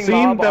legit Like, I'm wearing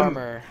seeing mob them-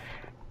 armor.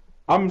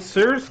 I'm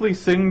seriously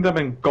seeing them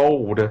in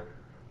gold.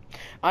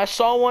 I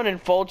saw one in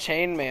full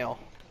chainmail.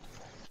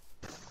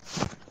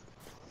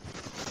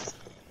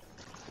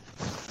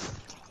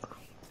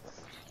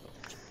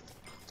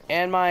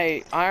 And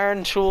my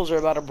iron tools are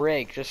about to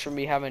break just from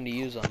me having to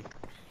use them.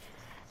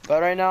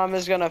 But right now I'm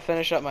just gonna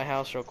finish up my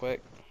house real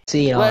quick.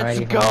 See you Let's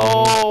already.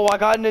 go! I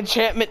got an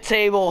enchantment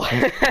table.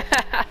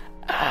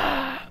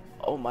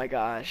 Oh my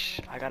gosh,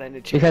 I got an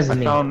enchantment. Because of I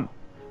me. found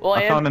Well,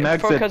 I found an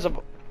exit. because of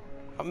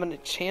I'm an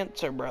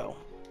enchanter, bro.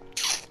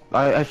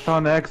 I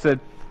found an exit.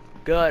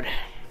 Good.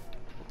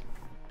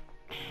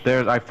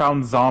 I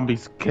found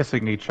zombies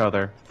kissing each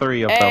other.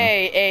 3 of them.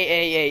 Hey.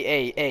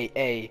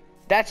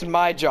 That's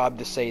my job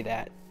to say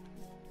that.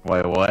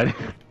 Wait, what?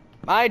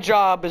 My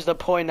job is to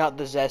point out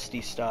the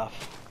zesty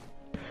stuff.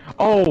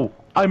 Oh,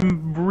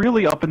 I'm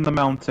really up in the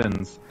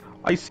mountains.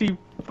 I see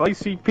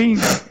pink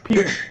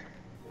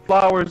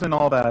flowers and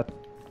all that.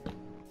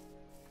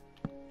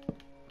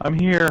 I'm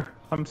here.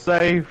 I'm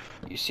safe.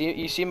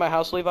 You see my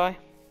house, Levi?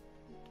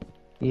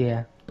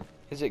 Yeah.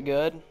 Is it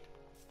good?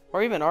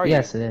 Or even are you?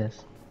 Yes, it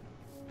is.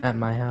 At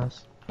my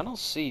house. I don't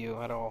see you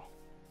at all.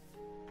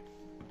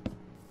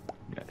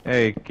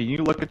 Hey, can you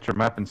look at your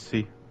map and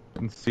see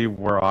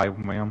where I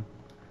am?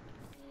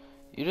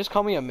 You just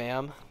call me a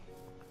ma'am.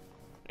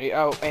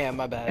 Oh, am,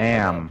 my bad.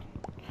 Am.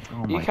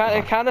 Oh my It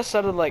god. kind of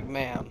sounded like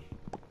ma'am.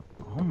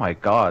 Oh my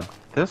god.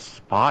 This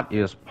spot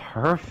is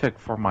perfect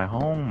for my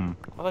home.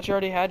 I thought you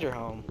already had your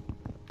home.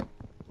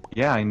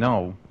 Yeah, I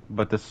know,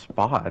 but this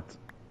spot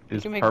You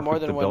is can make perfect more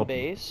than to one build.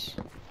 base.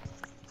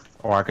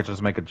 Or I could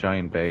just make a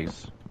giant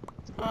base.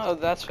 Oh,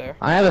 that's fair.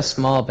 I have a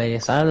small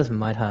base. I have this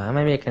mud hut. I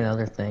might make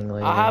another thing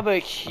later. I have a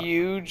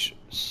huge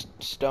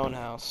stone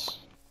house.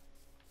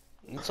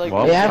 It's like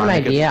Well, Yeah, I have an time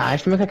to get- idea. I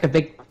should make like a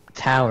big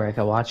tower, like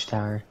a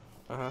watchtower.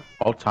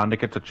 Oh, time to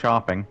get to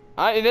chopping.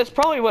 That's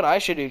probably what I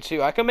should do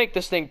too. I can make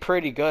this thing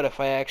pretty good if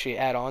I actually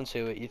add on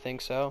to it. You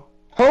think so?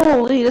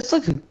 Holy, this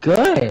looks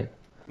good.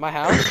 My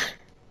house?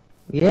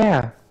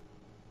 Yeah.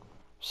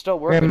 Still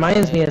It working.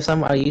 reminds on me it. of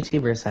some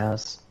YouTuber's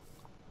house.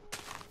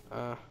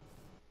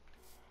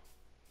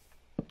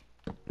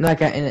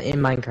 Like in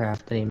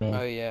Minecraft that he made.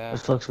 Oh yeah.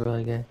 This looks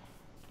really good.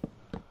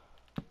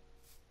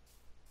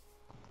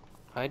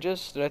 I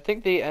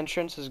think the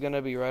entrance is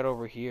gonna be right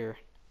over here.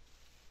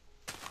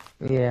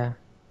 Yeah.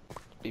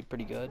 Be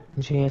pretty good.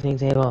 Enchanting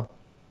table.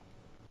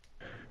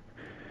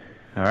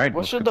 Alright,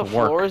 What let's should get the to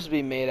work. floors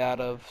be made out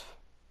of?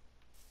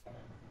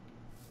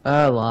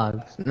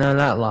 Logs. No,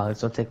 not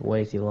logs. They'll take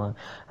way too long.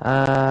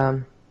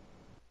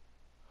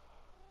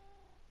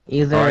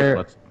 Either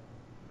Alright,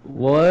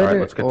 wood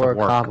let's get to or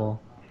work.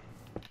 cobble.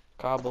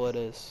 Cobble it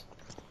is.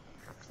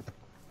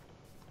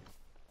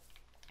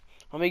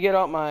 Let me get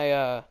out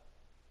my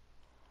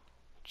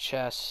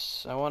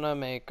chests. I wanna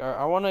make.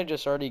 I wanna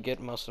just already get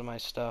most of my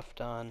stuff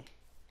done.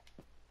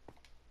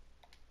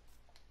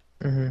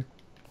 Mhm.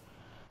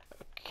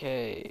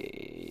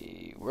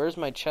 Okay, where's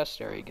my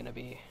chest area gonna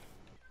be?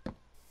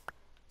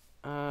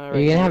 Are Right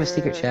you gonna have a here.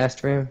 secret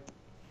chest room?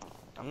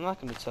 I'm not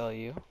gonna tell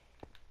you.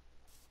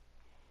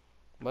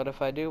 What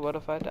if I do? What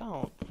if I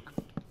don't?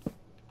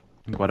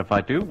 What if I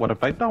do? What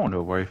if I don't?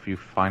 Or if you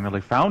finally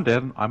found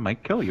it, I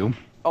might kill you.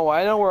 Oh,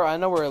 I know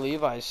where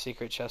Levi's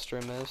secret chest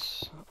room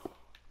is.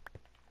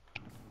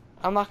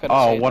 I'm not gonna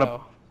say what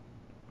though.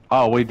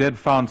 Oh, we did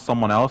found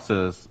someone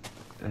else's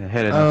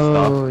hidden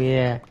Oh stuff.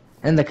 yeah,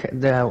 and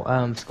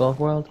the Skull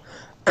World.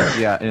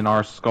 Yeah, in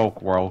our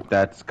skulk world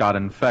that's got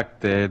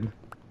infected.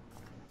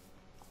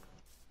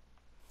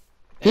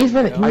 He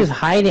There you was go.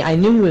 hiding. I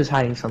knew he was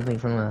hiding something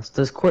from us.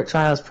 Those court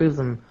trials proved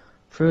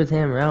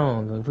him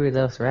wrong. We proved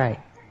us right.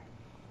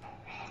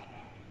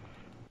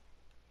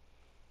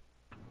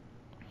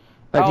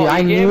 But dude, Oh, I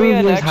you gave knew me he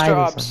an was extra hiding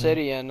something.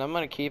 obsidian. I'm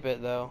gonna keep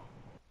it though.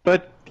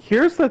 But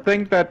here's the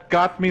thing that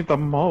got me the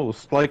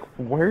most. Like,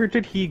 where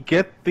did he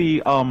get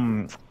the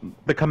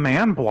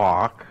command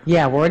block?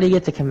 Yeah, where did he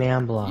get the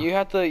command block? You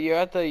have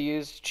to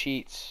use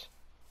cheats.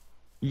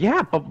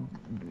 Yeah, but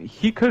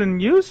he couldn't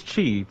use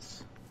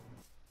cheats.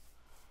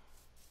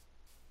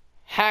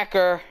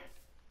 Hacker.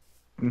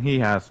 He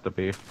has to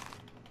be.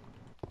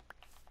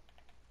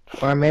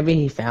 Or maybe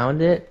he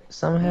found it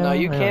somehow. No,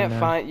 you I don't can't know.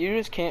 find. You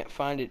just can't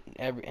find it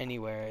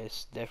anywhere.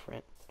 It's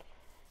different.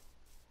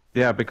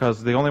 Yeah,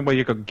 because the only way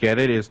you could get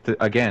it is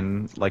to,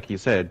 again, like he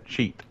said,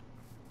 cheat.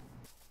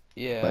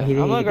 Yeah, But he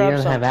I'm gonna grab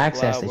doesn't some have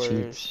access to flowers.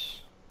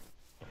 cheats.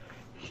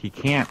 He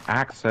can't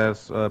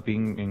access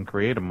being in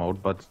creative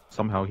mode, but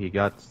somehow he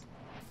got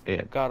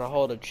it. Got a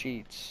hold of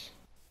cheats.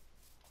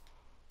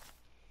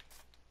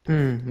 Yeah,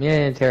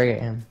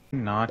 interrogate him.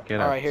 Not get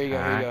All right, here you go.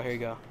 Here you attacked. go. Here you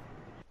go.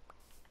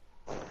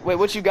 Wait,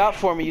 what you got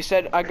for me? You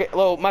said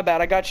oh, my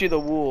bad. I got you the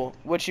wool.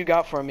 What you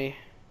got for me?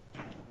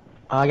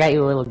 Oh, I got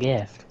you a little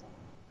gift.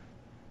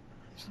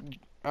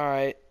 All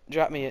right,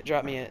 drop me it.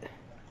 Drop me it.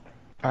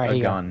 All right, A here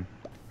you go. gun.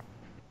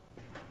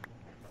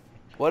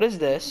 What is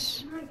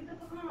this?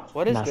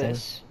 What is Nothing.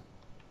 this?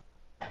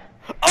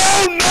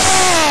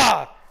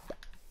 Oh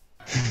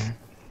no!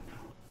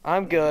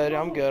 I'm good.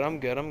 I'm good. I'm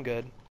good. I'm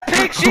good.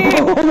 Pink sheep!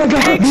 Oh my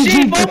god! Pink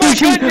sheep! Oh my Pink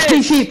sheep! goodness!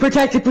 Pink sheep!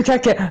 Protect it!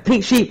 Protect it!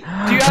 Pink sheep!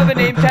 Do you have a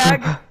name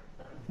tag?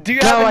 Do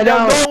you No, have I a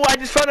don't. No, I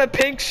just found a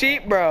pink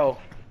sheep, bro.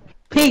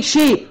 Pink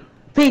sheep!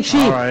 Pink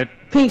sheep! Alright.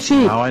 Pink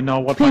sheep! Now I know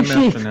what Pink my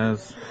sheep. mission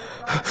is.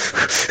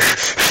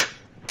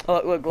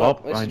 Oh, look, Well,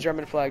 look. This is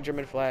German flag.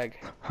 German flag.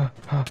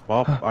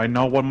 Well, I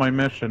know what my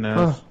mission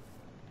is.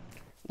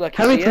 Look, you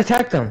How do see we it?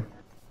 protect them?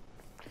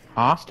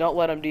 Huh? Just don't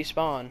let them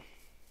despawn.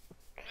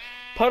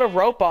 Put a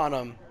rope on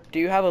them. Do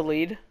you have a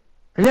lead?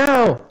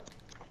 No!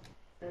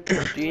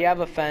 Do you have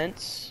a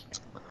fence?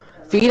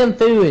 Feed them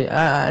food.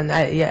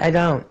 I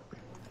don't.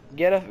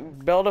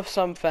 Build of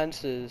some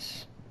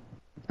fences.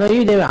 No,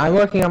 you do it. I'm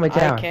working on my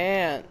tower. I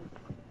can't.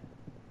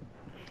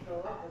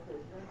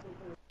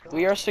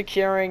 We are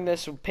securing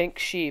this pink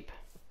sheep.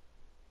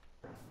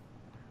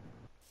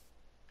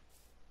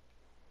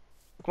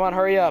 Come on,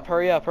 hurry up,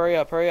 hurry up, hurry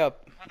up, hurry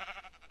up.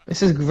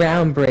 This is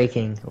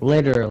groundbreaking,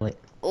 literally.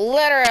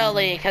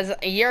 Literally, because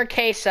your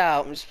case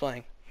out. I'm just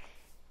playing.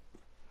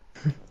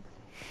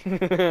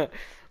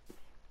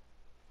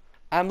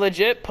 I'm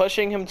legit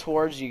pushing him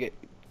towards you.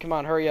 Come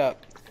on, hurry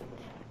up.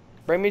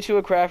 Bring me to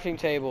a crafting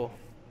table.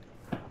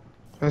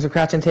 There's a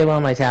crafting table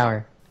on my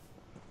tower.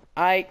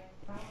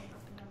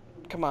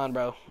 Come on,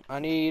 bro. I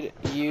need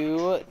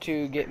you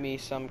to get me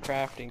some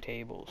crafting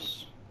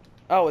tables.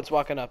 Oh, it's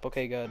walking up.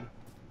 Okay, good.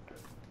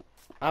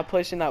 I'm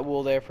placing that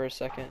wool there for a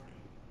second.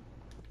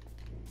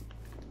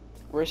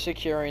 We're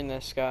securing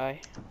this guy.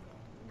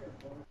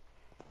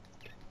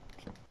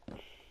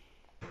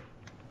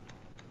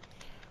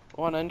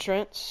 One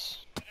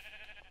entrance.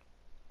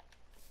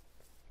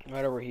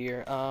 Right over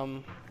here.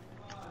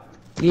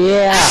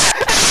 Yeah!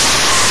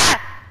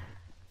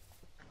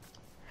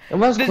 It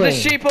was The clean.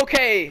 sheep,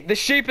 okay. The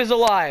sheep is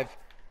alive.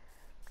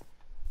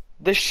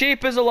 The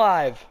sheep is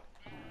alive.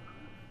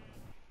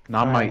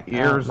 Not my Alright,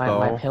 ears, my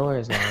though.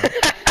 pillars now.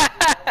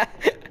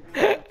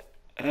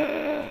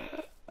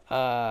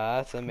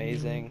 That's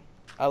amazing.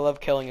 I love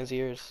killing his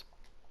ears.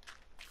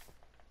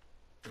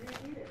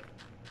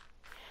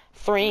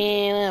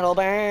 3 little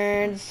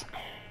birds.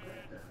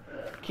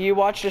 Can you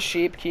watch the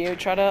sheep? Can you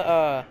try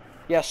to,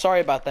 yeah,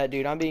 sorry about that,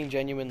 dude. I'm being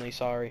genuinely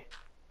sorry.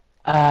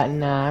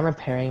 Nah, I'm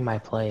repairing my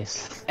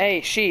place.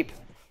 Hey, sheep.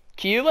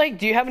 Can you, like,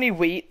 do you have any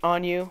wheat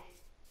on you?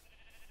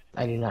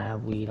 I do not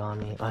have weed on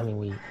me. I mean,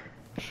 wheat.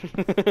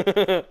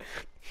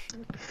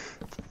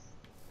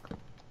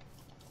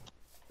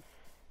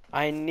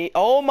 I need,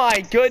 oh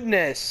my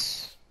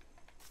goodness.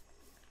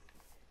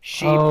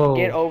 Sheep, Oh.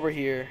 get over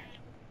here.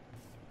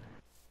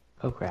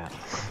 Oh crap.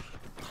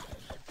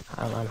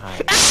 I'm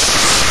hiding.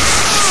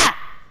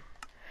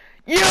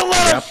 You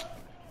little.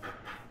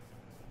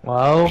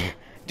 Whoa.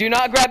 Do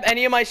not grab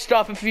any of my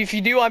stuff. If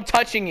you do, I'm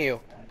touching you.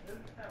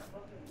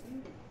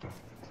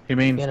 He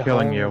means Get a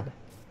killing hold. you.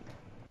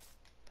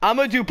 I'm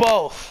gonna do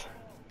both.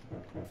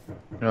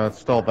 No, it's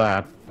still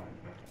that.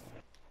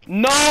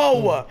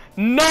 No!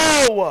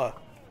 No!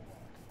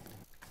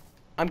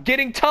 I'm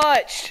getting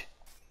touched.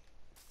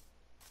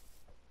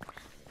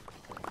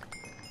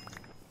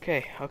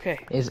 Okay, okay.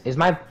 Is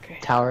my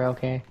tower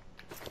okay?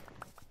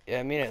 Yeah,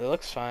 I mean it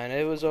looks fine.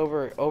 It was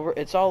over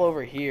it's all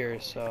over here,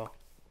 so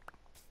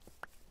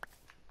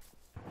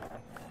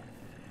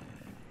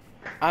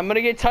I'm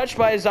gonna get touched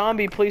by a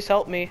zombie, please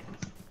help me.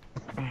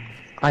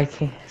 I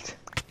can't.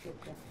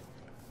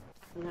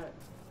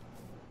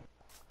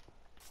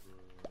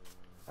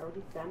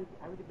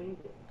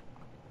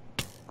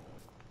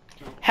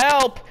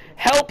 Help!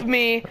 Help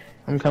me!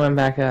 I'm coming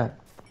back up.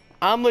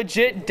 I'm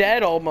legit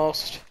dead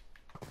almost.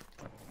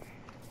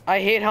 I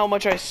hate how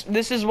much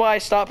this is why I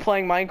stopped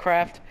playing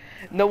Minecraft.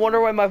 No wonder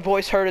why my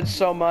voice hurted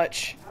so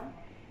much.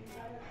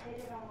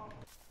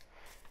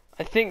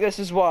 I think this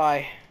is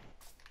why.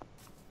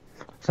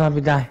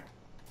 Zombie die.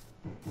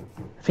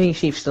 Pink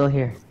sheep's still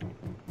here.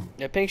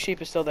 Yeah, pink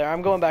sheep is still there.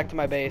 I'm going back to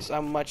my base.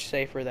 I'm much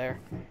safer there.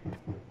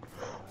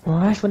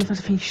 What? What if it's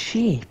a pink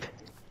sheep?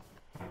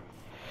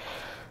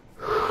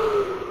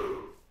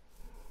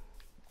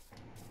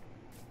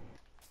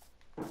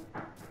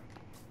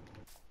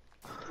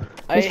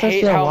 I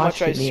hate how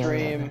much I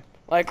stream.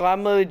 Like,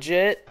 I'm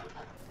legit,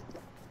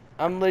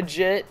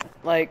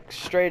 like,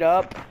 straight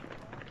up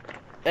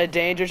a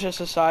danger to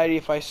society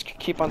if I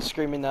keep on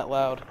screaming that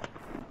loud.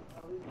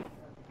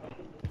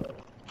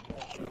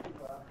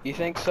 You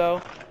think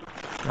so?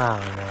 I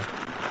don't know.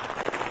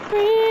 3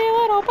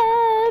 little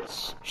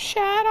birds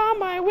shat on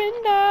my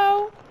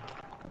window.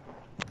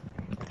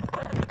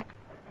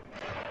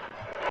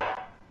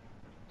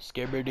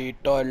 Skibbity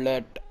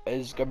toilet,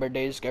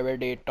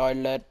 skibbity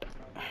toilet.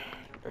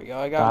 There we go,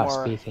 I got Stop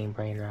more. speaking,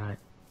 brain rot.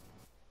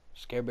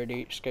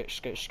 Skibbity,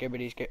 skibbity,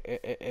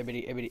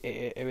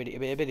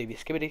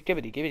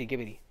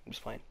 skibbity. I'm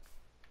just playing.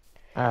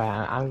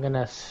 Alright, I'm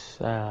gonna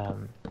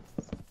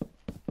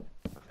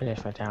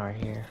finish my tower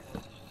here.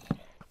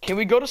 Can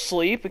we go to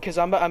sleep? Because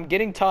I'm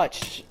getting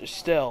touched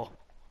still.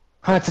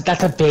 Oh,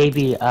 that's a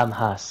baby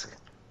husk.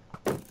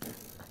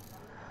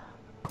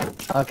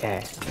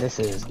 Okay, this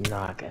is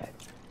not good.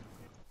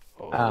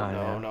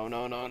 Oh,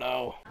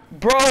 no.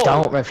 Bro!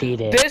 Don't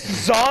repeat it. This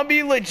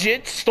zombie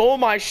legit stole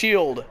my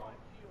shield.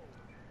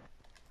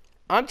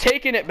 I'm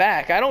taking it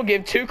back. I don't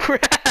give 2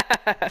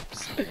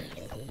 craps.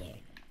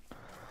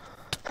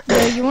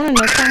 You wanna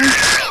know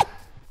something?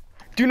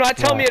 Do not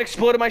tell me it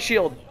exploded my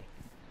shield.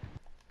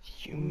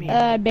 You mean?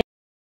 A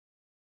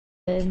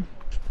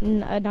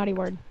naughty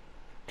word.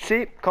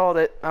 See? Called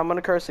it. I'm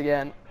gonna curse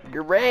again.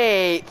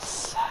 Great!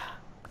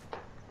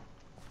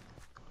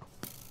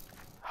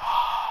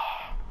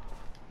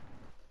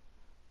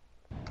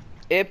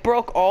 It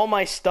broke all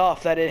my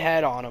stuff that it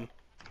had on him.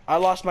 I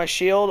lost my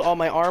shield, all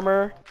my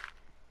armor.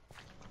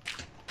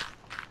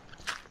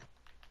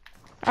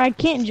 I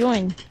can't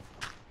join.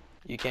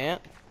 You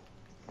can't?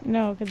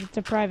 No, because it's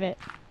a private.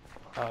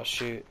 Oh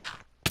shoot.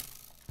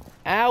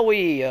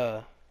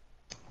 Owie!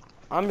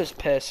 I'm just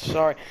pissed.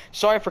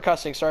 Sorry for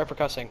cussing.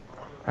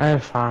 I'm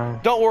fine.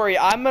 Don't worry.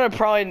 I'm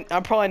probably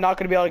not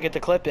gonna be able to get the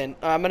clip in.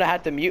 I'm gonna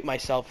have to mute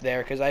myself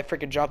there because I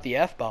freaking dropped the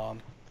F-bomb.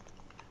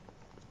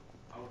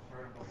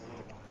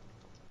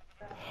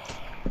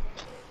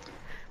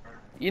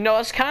 You know,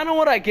 it's kind of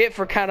what I get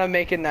for kind of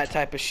making that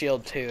type of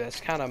shield too. That's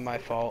kind of my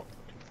fault.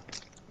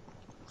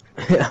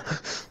 Yeah.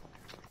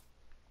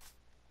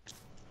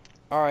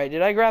 Alright,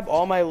 did I grab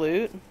all my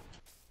loot?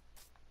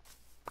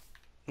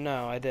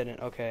 No, I didn't.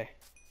 Okay.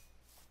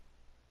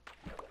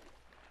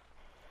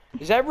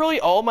 Is that really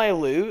all my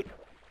loot?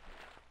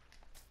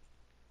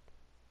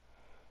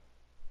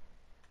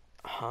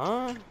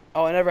 Huh?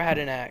 Oh, I never had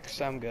an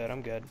axe. I'm good.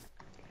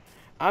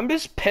 I'm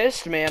just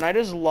pissed, man. I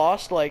just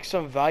lost, like,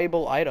 some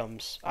valuable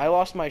items. I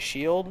lost my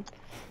shield.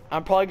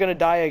 I'm probably gonna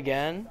die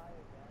again.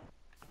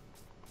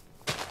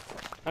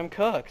 I'm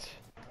cooked.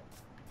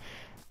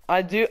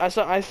 I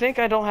think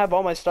I don't have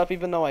all my stuff,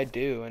 even though I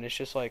do, and it's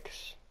just, like,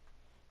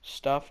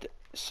 stuffed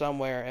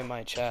somewhere in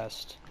my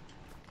chest.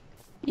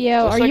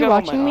 Yo, are you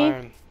watching me?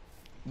 Arm.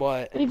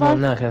 What? Well,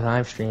 no, because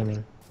I'm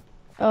streaming.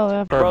 Oh,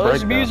 yeah. Bro,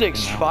 this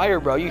music's fire,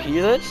 bro. You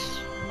hear this?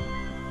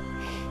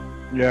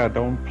 Yeah,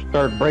 don't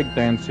start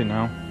breakdancing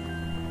now.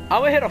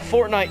 I'm gonna hit a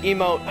Fortnite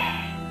emote.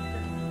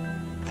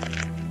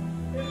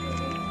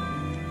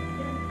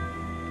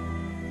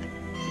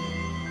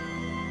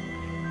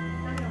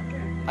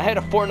 I hit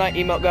a Fortnite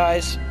emote,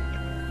 guys.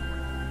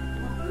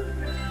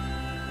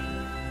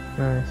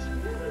 Nice.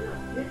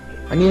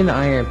 I need an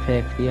iron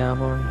pick. Do you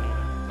have one?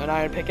 An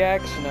iron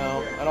pickaxe?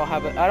 No, I don't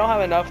have it. I don't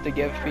have enough to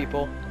give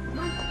people.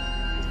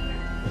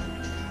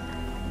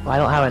 Well, I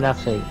don't have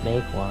enough to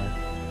make one.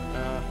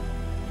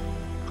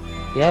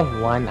 You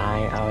have one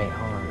iron. Oh wait,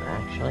 hold on.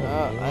 Actually,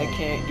 I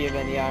can't give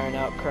any iron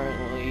out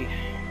currently.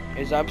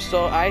 Is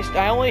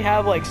I only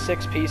have like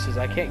 6 pieces.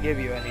 I can't give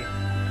you any.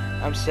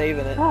 I'm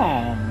saving it.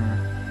 Alright.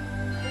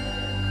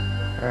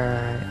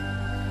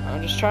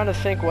 I'm just trying to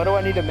think, what do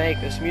I need to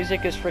make? This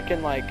music is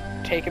freaking like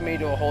taking me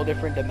to a whole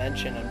different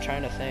dimension. I'm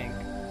trying to think.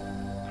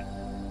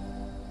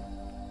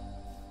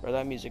 Bro,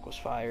 that music was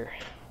fire.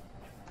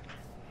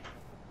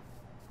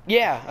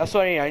 Yeah, that's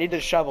what I need. I need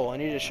a shovel. I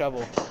need a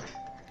shovel.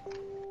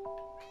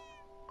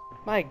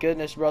 My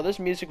goodness, bro, this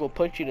music will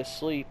put you to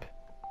sleep.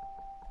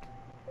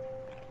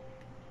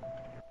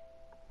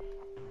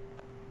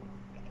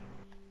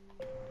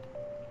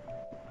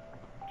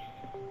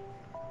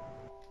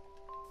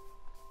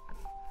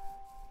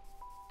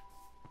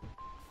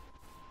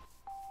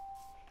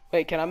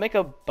 Wait, can I make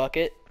a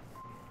bucket?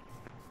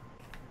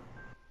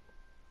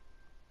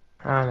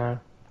 I don't know.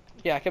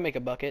 Yeah, I can make a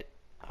bucket.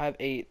 I have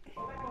 8.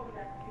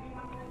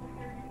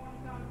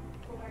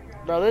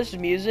 Bro, this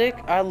music,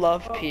 I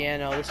love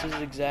piano. This is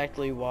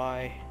exactly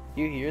why.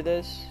 You hear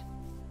this?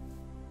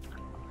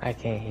 I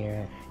can't hear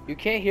it. You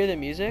can't hear the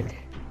music?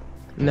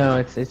 No,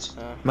 it's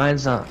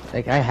mine's not.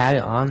 Like I had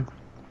it on.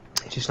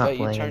 It's just not But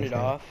playing. you turned anything.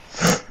 it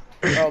off?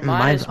 Bro, mine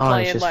Mine's is on,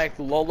 playing it's just... like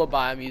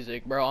lullaby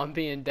music, bro. I'm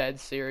being dead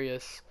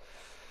serious.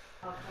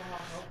 I'm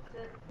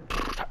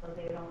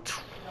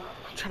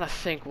trying to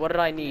think, what did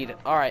I need?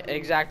 Alright,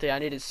 exactly, I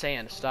needed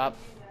sand. Stop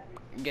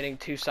getting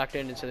too sucked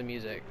into the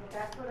music.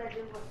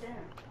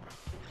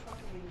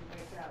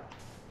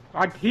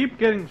 I keep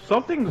getting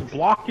something's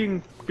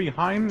blocking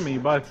behind me,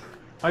 but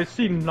I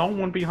see no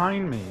one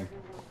behind me.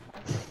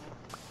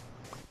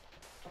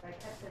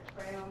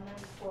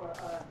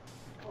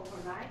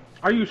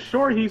 Are you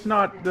sure he's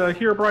not, the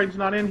Herobrine's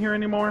not in here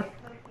anymore?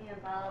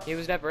 He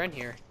was never in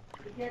here.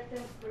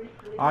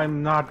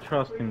 I'm not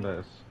trusting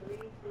this.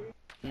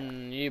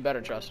 You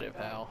better trust it,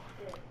 pal.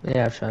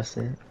 Yeah, I trust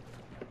it.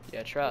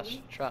 Yeah, trust.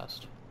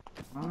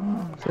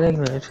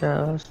 Sigma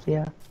trust,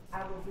 yeah.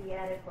 I will be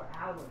at it for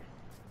hours.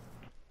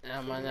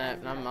 I'm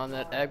on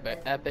that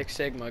epic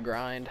Sigma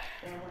grind.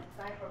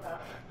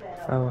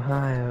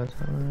 Ohio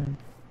time.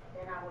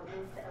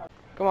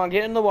 Come on,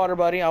 get in the water,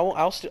 buddy. I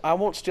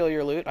won't steal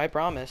your loot. I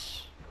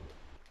promise.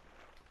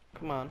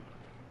 Come on.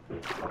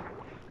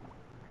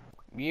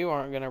 You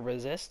aren't gonna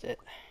resist it.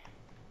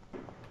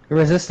 You're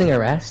resisting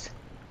arrest?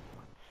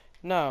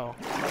 No,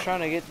 I'm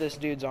trying to get this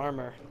dude's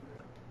armor.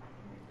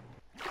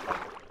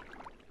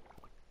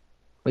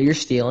 What, you're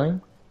stealing?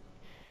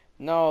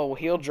 No,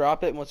 he'll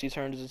drop it once he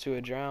turns into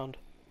a drowned.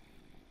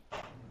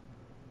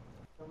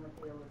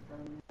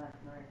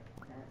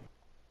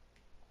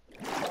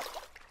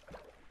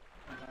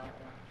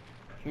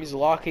 He's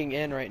locking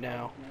in right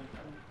now.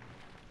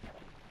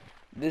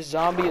 This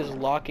zombie is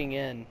locking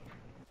in.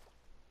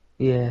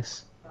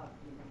 Yes.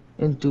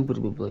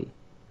 Indubitably.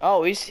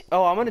 Oh,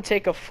 I'm gonna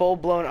take a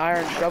full-blown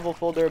iron shovel,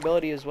 full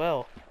durability as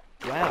well.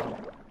 Wow.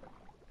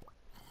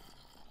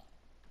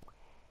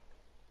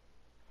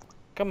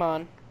 Come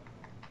on.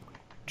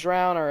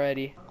 Drown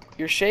already.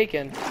 You're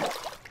shaking.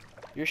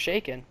 You're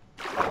shaking.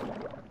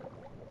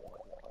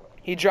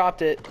 He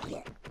dropped it.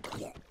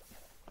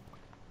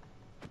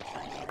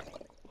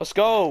 Let's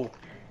go.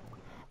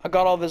 I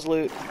got all of his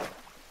loot.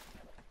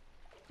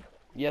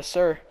 Yes,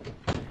 sir.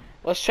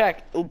 Let's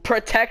check.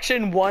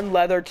 Protection 1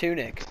 leather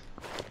tunic.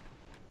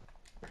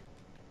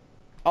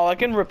 Oh, I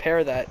can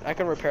repair that. I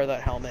can repair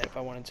that helmet if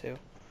I wanted to.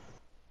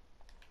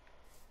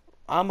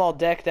 I'm all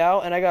decked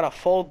out, and I got a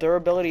full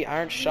durability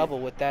iron shovel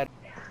with that.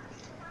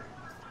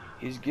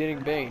 He's getting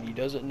banged. He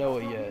doesn't know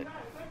it yet.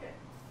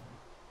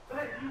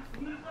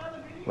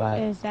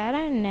 Right. Is that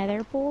a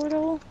nether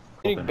portal?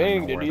 Getting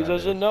banged, and he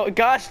doesn't know.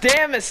 Gosh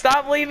damn it!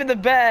 Stop leaving the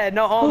bed.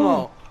 No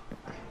homo.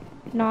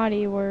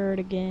 Naughty word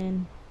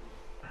again.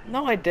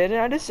 No, I didn't.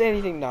 I didn't say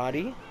anything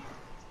naughty.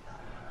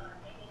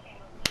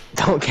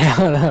 Don't get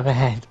out of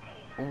bed.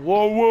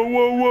 Whoa, whoa,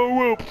 whoa,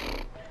 whoa,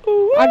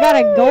 whoa. I got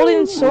a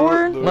golden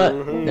sword. What?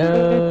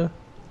 No.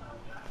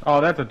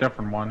 Oh, that's a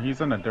different one. He's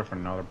in a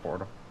different nether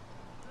portal.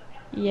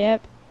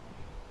 Yep.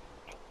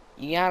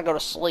 You gotta go to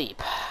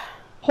sleep.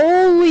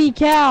 Holy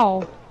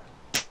cow.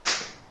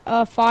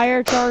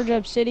 Fire charge,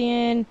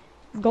 obsidian,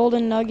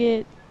 golden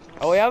nugget.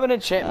 Oh, we have an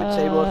enchantment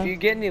table. If you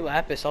get any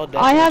lapis, I'll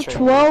definitely I have trade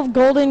 12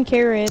 golden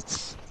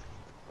carrots.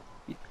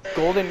 you.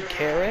 Golden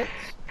carrots?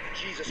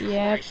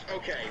 Yep.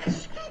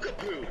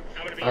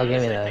 Oh,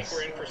 give me those.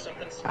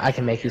 I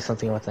can make you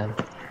something with them.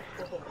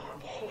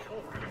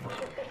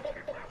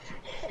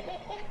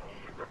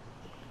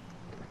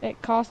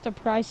 It cost a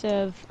price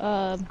of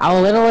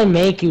I'll literally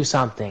make you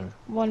something.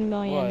 1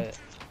 million.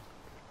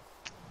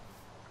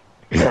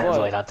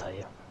 What? Wait, I'll tell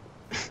you.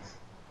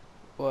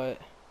 What?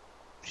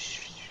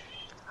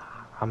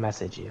 I'll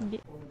message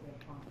you.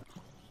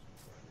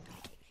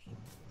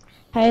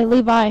 Hey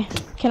Levi,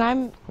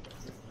 can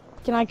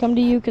I come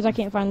to you because I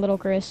can't find little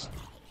Chris?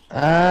 We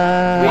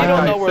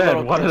don't know where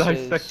little what Chris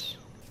did I is. say?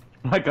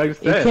 Like I You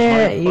said,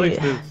 can't. my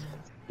place is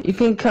You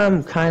can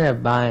come kind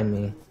of by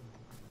me.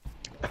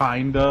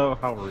 kinda.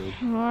 How rude.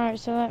 Alright,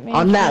 so that means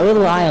On that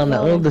little island,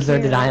 that little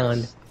deserted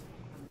island.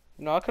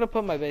 No, I could have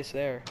put my base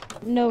there.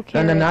 No No,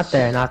 carrots. no, not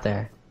there, not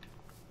there.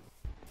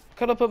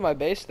 could have put my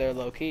base there,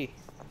 low key.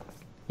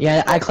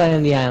 Yeah, I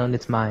claim the island.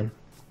 It's mine.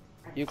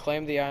 You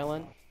claimed the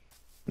island.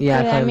 Yeah, Does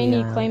I that claim mean the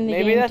you island. claim the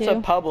Maybe game that's too?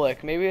 a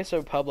public. Maybe it's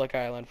a public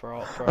island for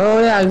all. Oh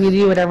yeah, we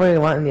do whatever we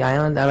want in the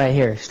island. All right,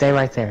 here, stay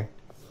right there.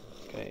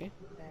 Okay.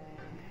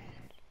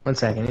 1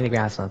 second, I need to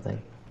grab something.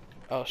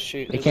 Oh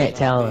shoot. You there's a can't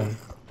tell zombie.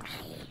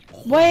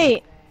 him.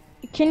 Wait,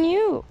 can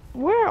you?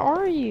 Where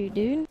are you,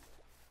 dude?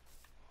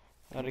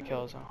 How to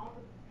kill a zombie.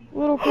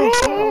 Little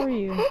Chris, where are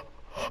you?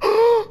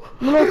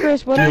 Little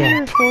Chris, what are Yeah.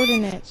 your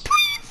coordinates?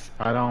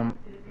 I don't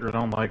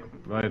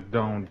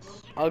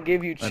I'll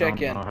give you I don't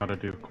chicken. know how to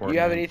do You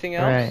coordinates. have anything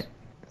else? Alright.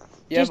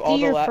 You Just have all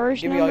do the your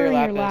first give me all number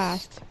your and your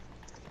lapis. last.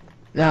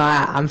 No,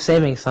 I'm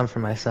saving some for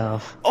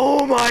myself.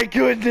 Oh my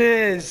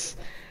goodness!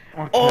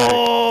 Okay.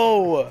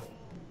 Oh!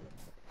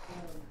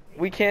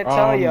 We can't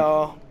tell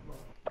y'all.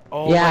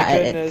 Oh my yeah,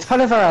 goodness. it's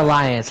part of our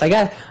alliance. I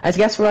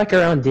guess we're like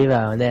our own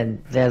duo, and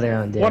then they're their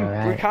own duo, One-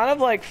 We're right? kind of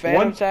like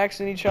phantom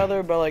taxing each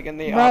other, but like in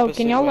the Bro, opposite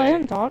can y'all way.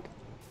 let him talk?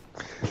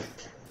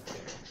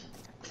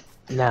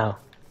 No.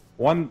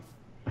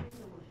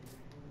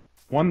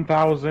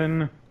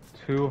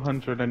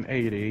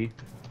 1,280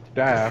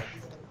 dash.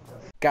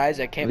 Guys,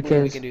 I can't believe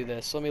we Because- can do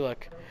this. Let me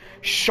look.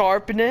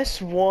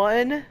 Sharpness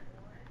 1.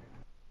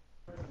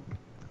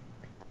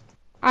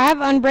 I have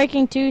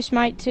Unbreaking 2,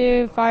 Smite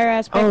 2, Fire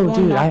Aspect Oh, 1,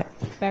 dude,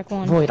 Knockback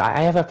 1. Void,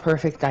 I have a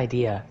perfect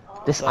idea.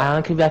 This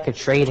island could be like a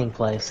trading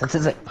place. Since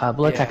it's like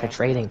public, like a Yeah.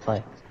 trading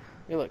place.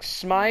 Let me look.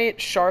 Smite,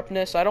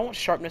 sharpness. I don't want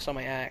sharpness on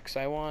my axe.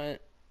 I want.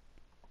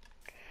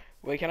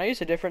 Wait, can I use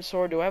a different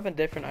sword? Do I have a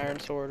different iron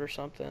sword or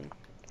something?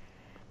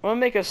 I'm gonna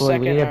make a Void,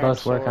 second we need to iron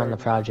both work on the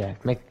sword.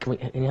 project. Can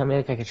you help me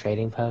make like a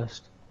trading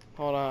post?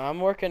 Hold on, I'm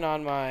working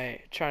on my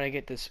trying to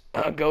get this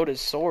goated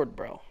sword,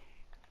 bro.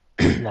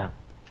 No.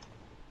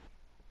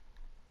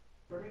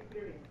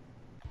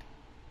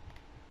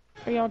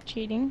 Are y'all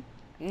cheating?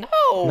 No,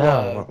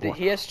 No.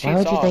 he has Why cheats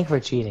would you off. think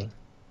we're cheating?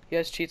 He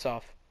has cheats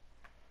off.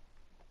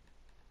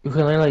 You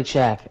can literally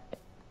check.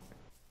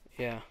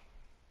 Yeah,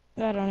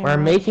 I don't even We're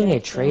know making what a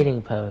to say.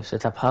 trading post.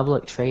 It's a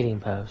public trading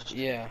post.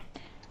 yeah.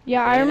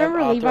 Yeah, I They have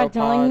remember Levi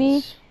telling me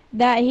arthropods.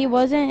 that he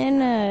wasn't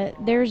in a.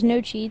 There's no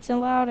cheats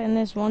allowed in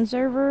this one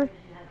server.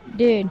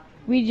 Dude,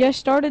 we just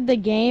started the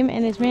game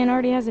and this man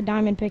already has a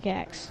diamond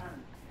pickaxe.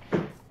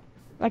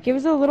 Like, it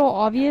was a little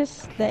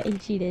obvious that he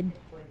cheated.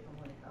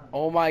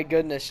 Oh my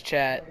goodness,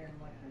 chat.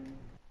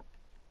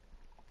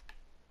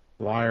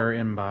 Liar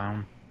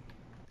inbound.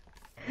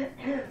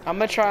 I'm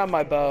gonna try on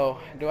my bow.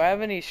 Do I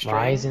have any string?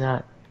 Why is he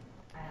not?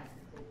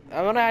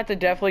 I'm gonna have to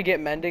definitely get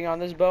mending on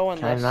this bow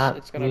Can I unless not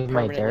it's gonna move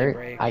my permanently dirt?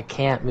 break. I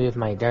can't move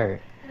my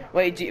dirt.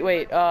 Wait, do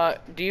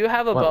you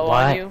have a What- bow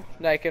what? on you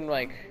that I can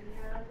like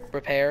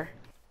repair?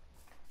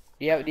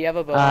 Do you have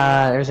a bow?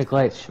 on you? There's a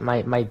glitch.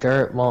 My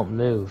dirt won't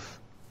move.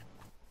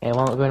 It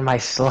won't go in my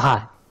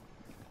slot.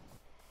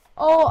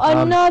 Oh,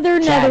 another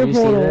Chad, nether you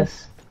see portal.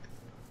 this?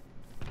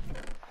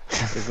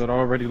 Is it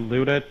already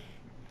looted?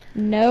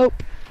 Nope.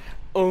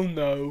 Oh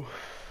no.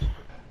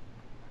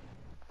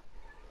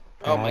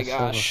 Oh my Yeah, I still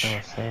gosh. don't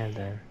understand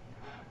then.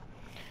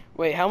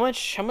 Wait, how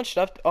much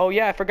stuff? Oh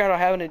yeah, I forgot I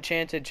have an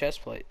enchanted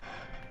chest plate.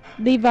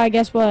 Levi,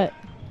 guess what?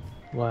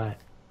 What?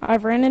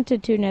 I've ran into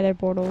 2 nether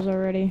portals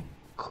already.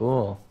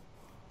 Cool.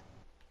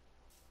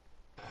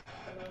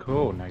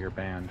 Cool, now you're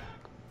banned.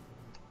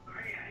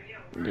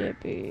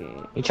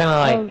 Yippee. You trying to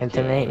like Okay.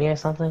 intimidate me or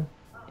something?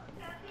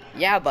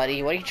 Yeah,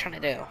 buddy. What are you trying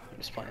to do? I'm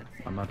just playing.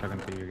 I'm not talking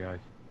to you guys.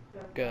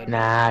 Good.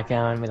 Nah, come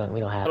on, we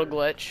don't have. Little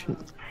glitch.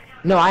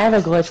 No, I have a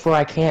glitch where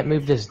I can't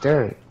move this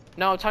dirt.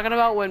 No, I'm talking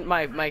about when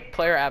my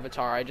player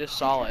avatar. I just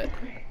saw it.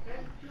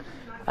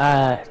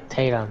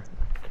 Tatum.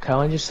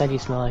 Cohen just said you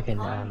smell like a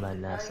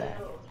nutsack.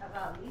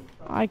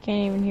 I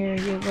can't even hear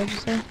you. What'd you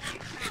say?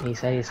 He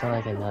said you smell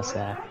like a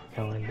nutsack.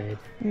 Cohen did.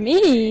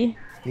 Me?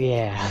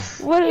 Yeah.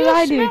 What did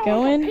I do,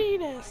 Cohen?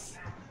 Penis.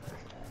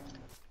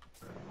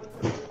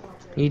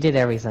 You did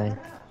everything.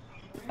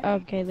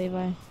 Okay,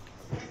 Levi.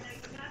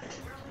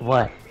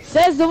 What?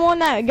 Says the one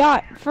that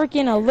got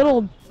freaking a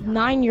little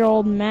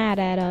 9-year-old mad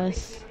at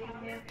us.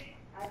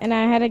 And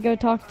I had to go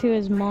talk to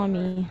his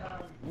mommy.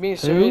 Being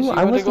serious, Who? you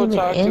I went to wasn't go even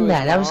talk to in his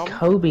that. That was mom?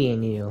 Kobe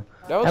and you.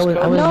 That was I was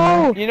Kobe.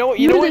 No! You know what?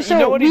 You know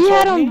what he we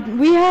had told me? him.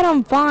 We had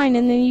him fine,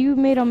 and then you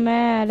made him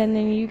mad, and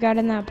then you got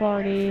in that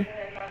party.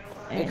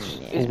 And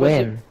It's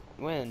When?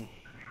 When? And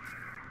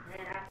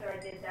after I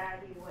did that,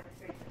 he went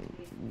straight to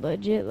the beach.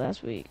 legit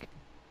last week.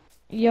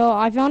 Yo,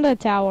 I found a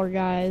tower,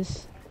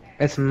 guys.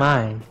 It's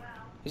mine.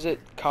 Is it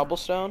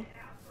cobblestone?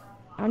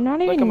 I'm not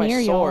Look even at my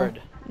near sword.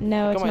 y'all.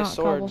 No, Look it's at my not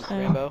sword, cobblestone.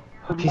 Rainbow.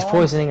 She's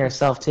poisoning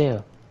herself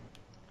too.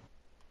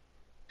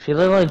 She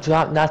literally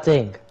dropped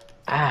nothing.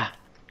 Ah.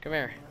 Come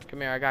here.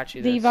 Come here. I got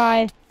you. This.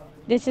 Levi,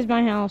 this is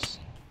my house.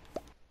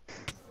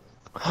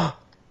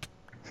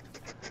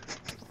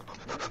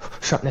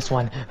 Sharpness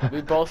 1.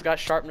 We both got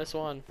sharpness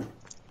 1.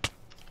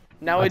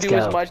 Now Let's I do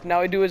go. as much.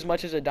 Now I do as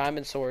much as a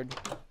diamond sword.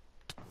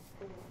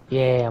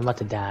 Yeah, I'm about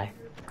to die.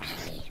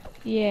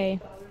 Yay.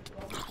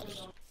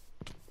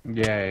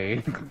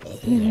 Yay.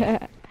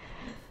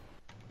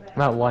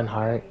 I'm at 1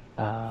 heart.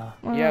 Yeah,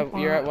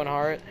 you're at 1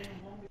 heart.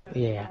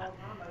 Yeah.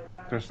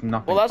 There's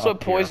nothing. Well, that's what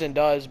up here. poison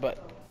does,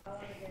 but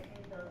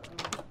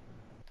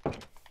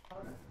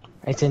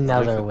It's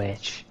another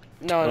witch.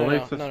 no, no, At no,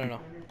 least no, no, no.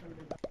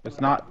 It's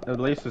not. At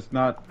least it's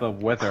not the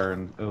wither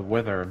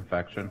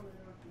infection.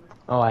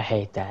 Oh, I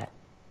hate that.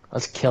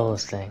 Let's kill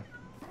this thing.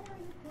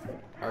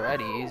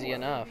 Alrighty, easy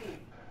enough.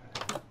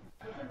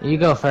 You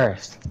go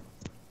first.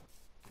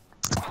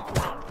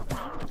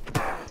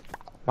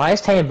 Why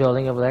is Tay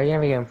building over there? You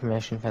never gave him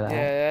permission for that.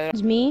 Yeah,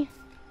 It's me.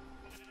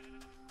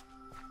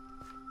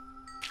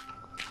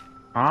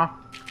 Huh?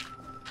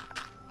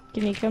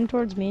 Can you come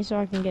towards me so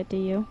I can get to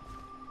you?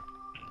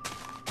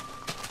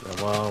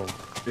 Well,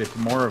 it's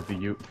more of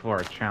for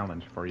a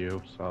challenge for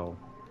you. So.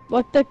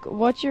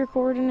 What's your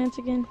coordinates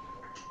again?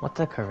 What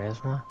the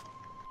charisma?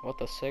 what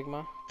the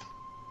sigma?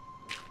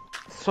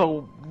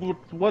 So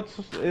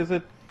is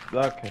it?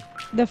 Okay.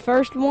 The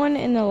first one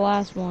and the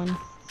last one.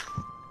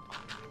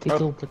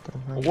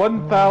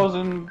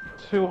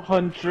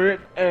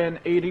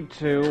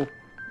 1,282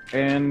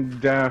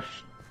 and dash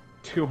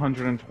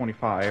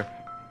 225.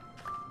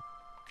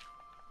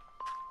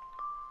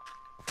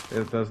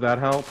 Does that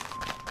help?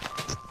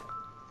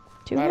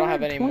 I don't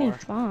have any more.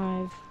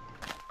 225.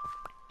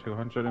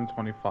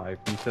 225.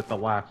 You said the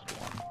last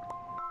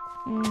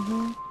one.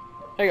 Mm-hmm.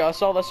 There you go.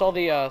 That's all the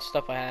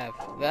stuff I have.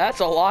 That's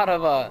a lot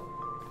of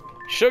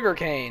sugar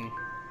cane.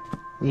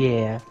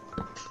 Yeah.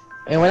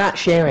 And we're not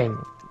sharing.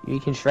 You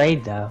can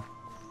trade though.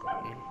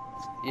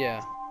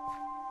 Yeah.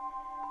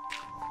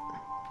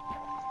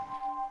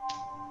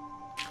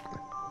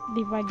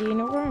 Levi, do you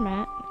know where I'm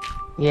at?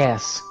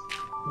 Yes.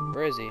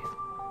 Where is he?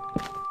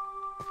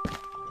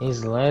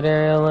 He's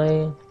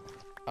literally.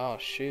 Oh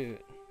shoot.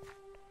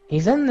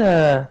 He's in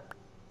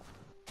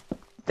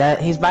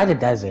he's by the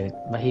desert,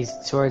 but he's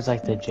towards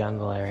like the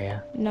jungle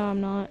area. No,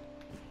 I'm not.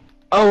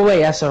 Oh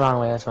wait, that's the wrong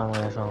way. That's the wrong way.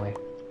 That's the wrong way.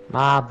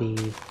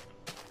 Mobby.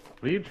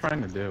 What are you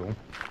trying to do?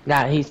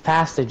 Nah, he's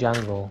past the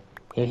jungle.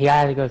 He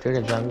had to go through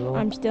the jungle.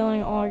 I'm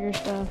stealing all your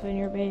stuff in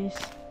your base.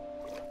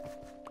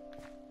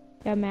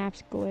 That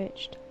map's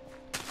glitched.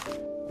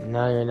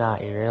 No, you're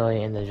not. You're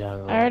really in the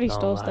jungle. I already Don't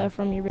stole lie. stuff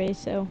from your base,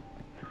 so.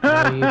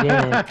 No, you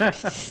didn't.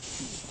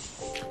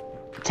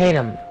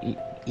 Tatum,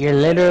 you're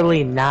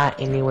literally not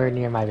anywhere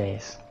near my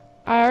base.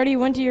 I already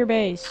went to your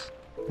base.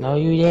 No,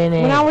 you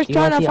didn't. When I was You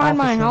trying went to the find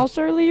my opposite- house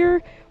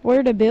earlier,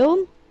 where to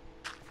build,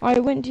 I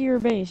went to your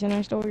base and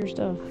I stole your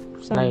stuff.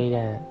 So, No, you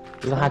didn't.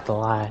 You don't have to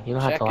lie. You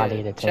don't have Check to lie to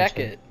get it. attention. Check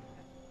it.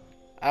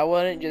 I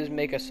wouldn't just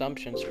make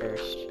assumptions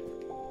first.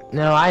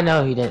 No, I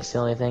know he didn't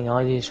steal anything. All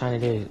he's trying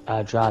to do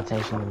is draw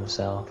attention to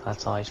himself.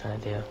 That's all he's trying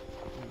to do.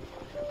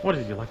 What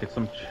is he like?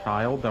 Some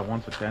child that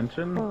wants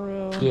attention? for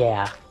real.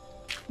 Yeah,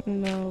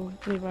 No,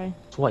 Levi.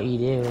 it's what you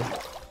do.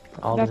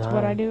 All That's the time.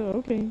 what I do.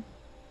 Okay.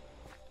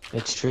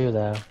 It's true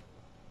though.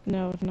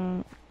 No, it's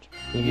not.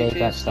 You You make two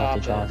that stuff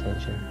to stop draw it.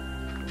 attention.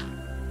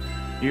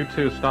 You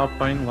two stop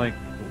fighting like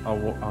a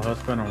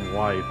husband and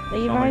wife.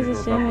 Levi's Somebody goes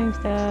up- assuming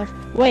stuff.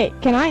 Wait,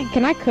 can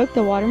I cook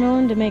the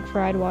watermelon to make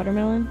fried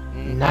watermelon?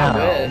 No.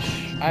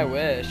 I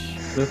wish.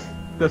 This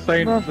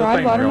ain't Bro, this fried ain't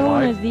real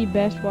watermelon life. is the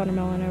best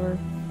watermelon ever.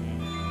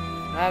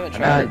 I haven't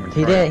tried. Right.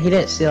 He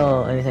didn't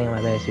steal anything in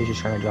my base. He was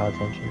just trying to draw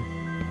attention.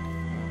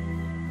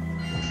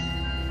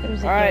 It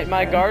was a Alright, gift,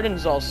 my bro.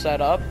 garden's all set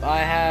up. I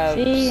have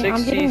See, 63.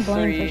 I'm getting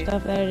blamed for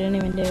stuff that I didn't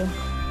even do.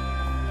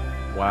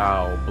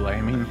 Wow,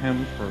 blaming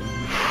him for.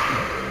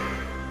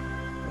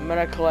 I'm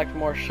gonna collect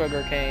more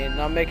sugar cane.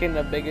 I'm making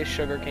the biggest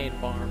sugar cane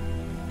farm.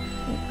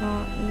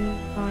 Not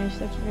nice.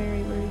 That's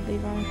very rude,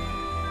 Levi.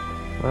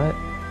 What?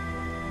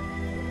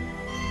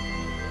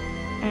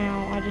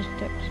 Ow, I just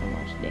took so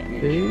much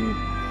damage. Who?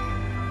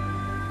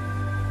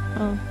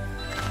 Oh.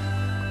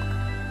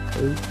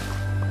 Who?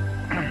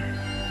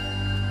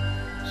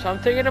 So I'm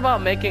thinking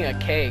about making a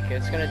cake.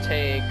 It's gonna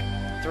take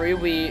 3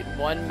 wheat,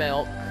 1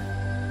 milk,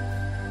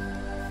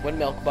 1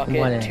 milk bucket,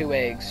 One and egg. 2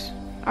 eggs.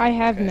 I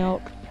have Okay.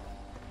 milk.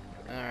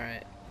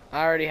 Alright.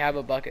 I already have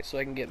a bucket so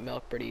I can get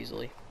milk pretty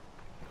easily.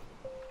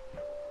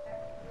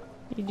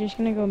 You're just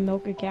gonna go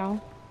milk a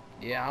cow?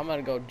 Yeah, I'm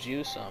gonna go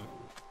juice them.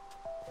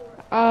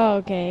 Oh,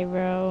 okay,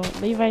 bro.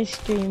 Levi's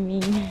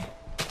screaming.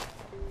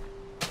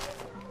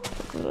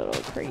 It's a little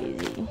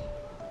crazy.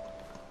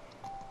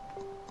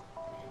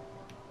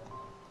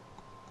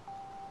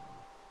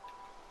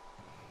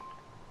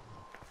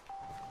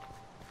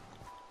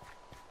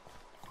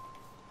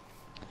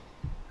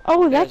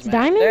 Oh, that's my-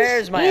 diamonds?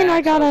 there's my And I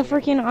axe, got a wasn't it?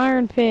 freaking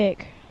iron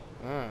pick.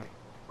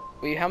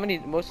 Wait,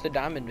 what's the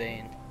diamond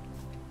vein?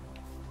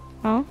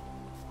 Huh?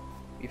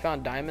 You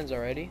found diamonds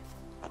already?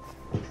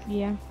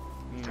 Yeah.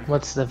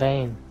 What's the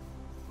vein?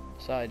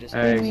 So I just...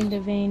 What do you Eggs. mean the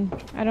vein?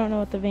 I don't know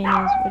what the vein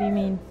is. What do you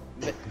mean?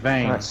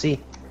 Vein. Let's see.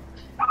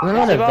 You know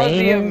what It's a about vein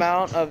the is?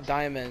 amount of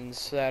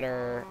diamonds that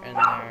are in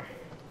there.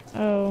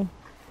 Oh,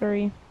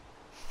 3.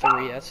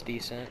 3, that's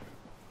decent.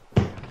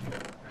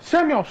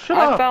 Samuel, shut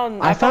I up!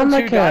 found I found 2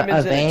 like a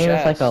diamonds in a vein with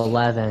like chest.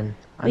 11.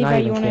 I'm Levi, not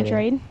even you wanna kidding.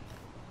 trade?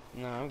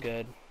 No, I'm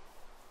good.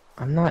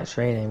 I'm not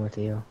trading with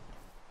you.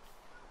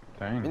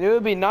 I mean, Dang. it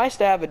would be nice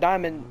to have a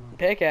diamond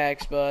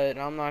pickaxe, but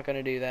I'm not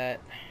gonna do that.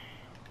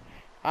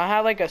 I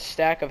had like a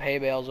stack of hay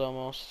bales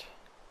almost.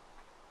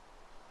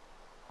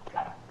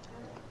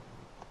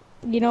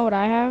 You know what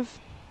I have?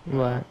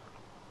 What?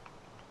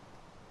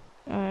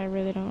 I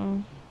really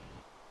don't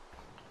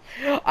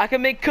know. I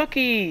can make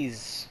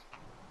cookies.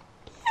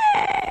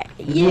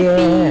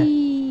 Yeah.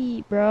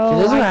 Yippee, bro.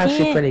 Those are I actually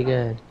can't- pretty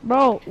good.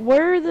 Bro,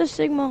 where the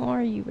Sigma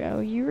are you, bro?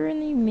 You're in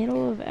the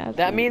middle of absolute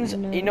That means, you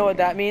know what nowhere.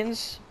 that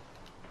means?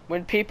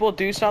 When people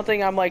do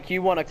something, I'm like,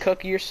 you want a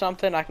cookie or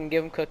something? I can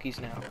give them cookies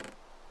now.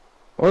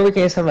 Or we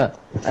can just have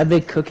a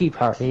big cookie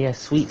party, a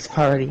sweets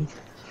party.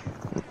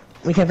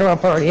 We can throw a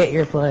party at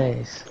your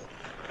place.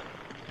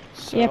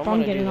 So Yep, I'm I'm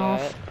gonna getting do off.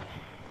 that.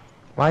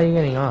 Why are you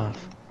getting off?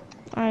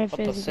 I What the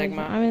physically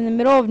Sigma? I'm in the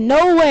middle of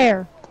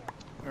nowhere.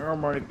 Oh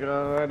my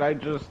god, I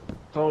just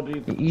told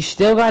you. You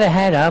still gotta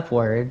head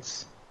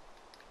upwards.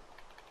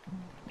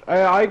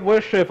 I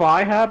wish if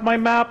I had my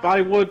map,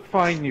 I would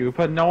find you,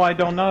 but no, I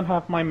do not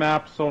have my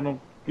map, so no,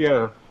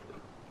 yeah.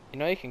 You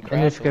know you can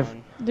And if craft you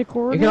one. The You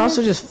coordinates? can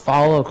also just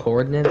follow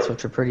coordinates,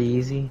 which are pretty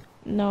easy.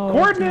 No, it's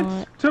Coordinates,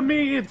 not. to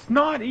me, it's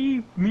not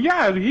easy.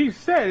 Yeah, he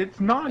said it's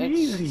not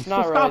easy. It's so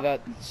not really stop.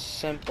 that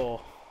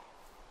simple.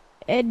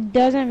 It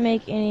doesn't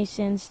make any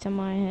sense to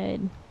my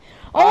head.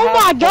 I Oh my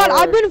have god, four.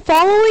 I've been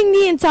following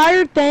the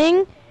entire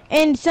thing,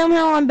 and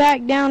somehow I'm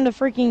back down to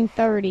freaking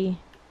 30.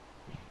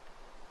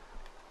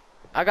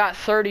 I got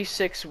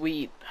 36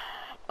 wheat.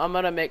 I'm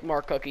gonna make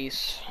more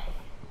cookies.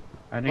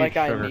 I need Like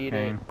I sugar need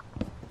cane.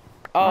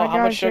 Oh, I how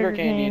got much sugar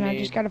cane do you I need?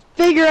 just gotta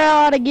figure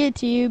out how to get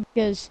to you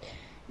because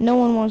no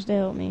one wants to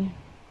help me.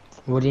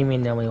 What do you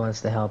mean nobody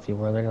wants to help you?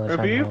 We're literally If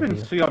trying to you help even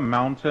you. see a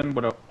mountain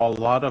with a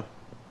lot of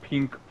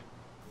pink,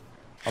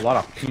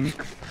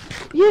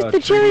 Yes, the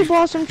cherry trees.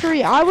 blossom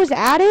tree. I was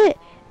at it,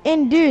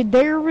 and dude,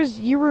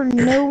 you were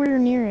nowhere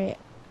near it.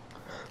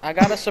 I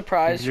got a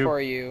surprise You- for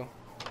you.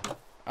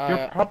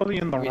 You're probably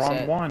in the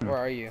Reset. wrong one. Where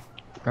are you?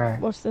 Right.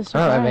 What's the Oh, I'm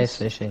surprise? ice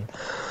fishing.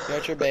 You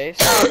at your base?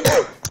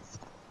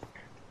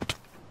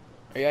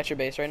 Are you at your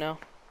base right now?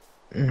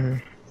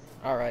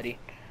 Mm-hmm. Alrighty. You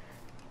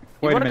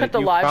Wait a wanna minute, cut the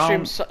you live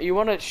found- stream? You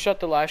wanna shut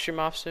the live stream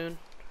off soon?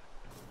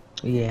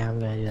 Yeah, I'm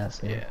gonna do that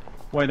soon. Yeah.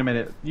 Wait a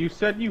minute. You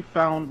said you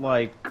found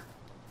like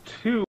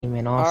 2. I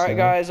mean, also, Alright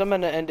guys, I'm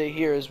gonna end it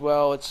here as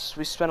well.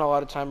 We spent a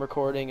lot of time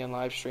recording and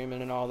live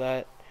streaming and all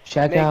that.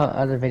 check make- out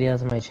other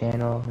videos on my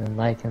channel and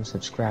like and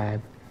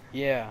subscribe.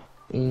 Yeah.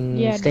 And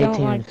Yeah, stay don't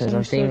tuned like because and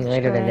I'm streaming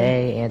later subscribe.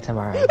 today and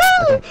tomorrow.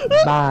 Okay,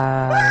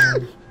 bye.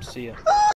 See ya.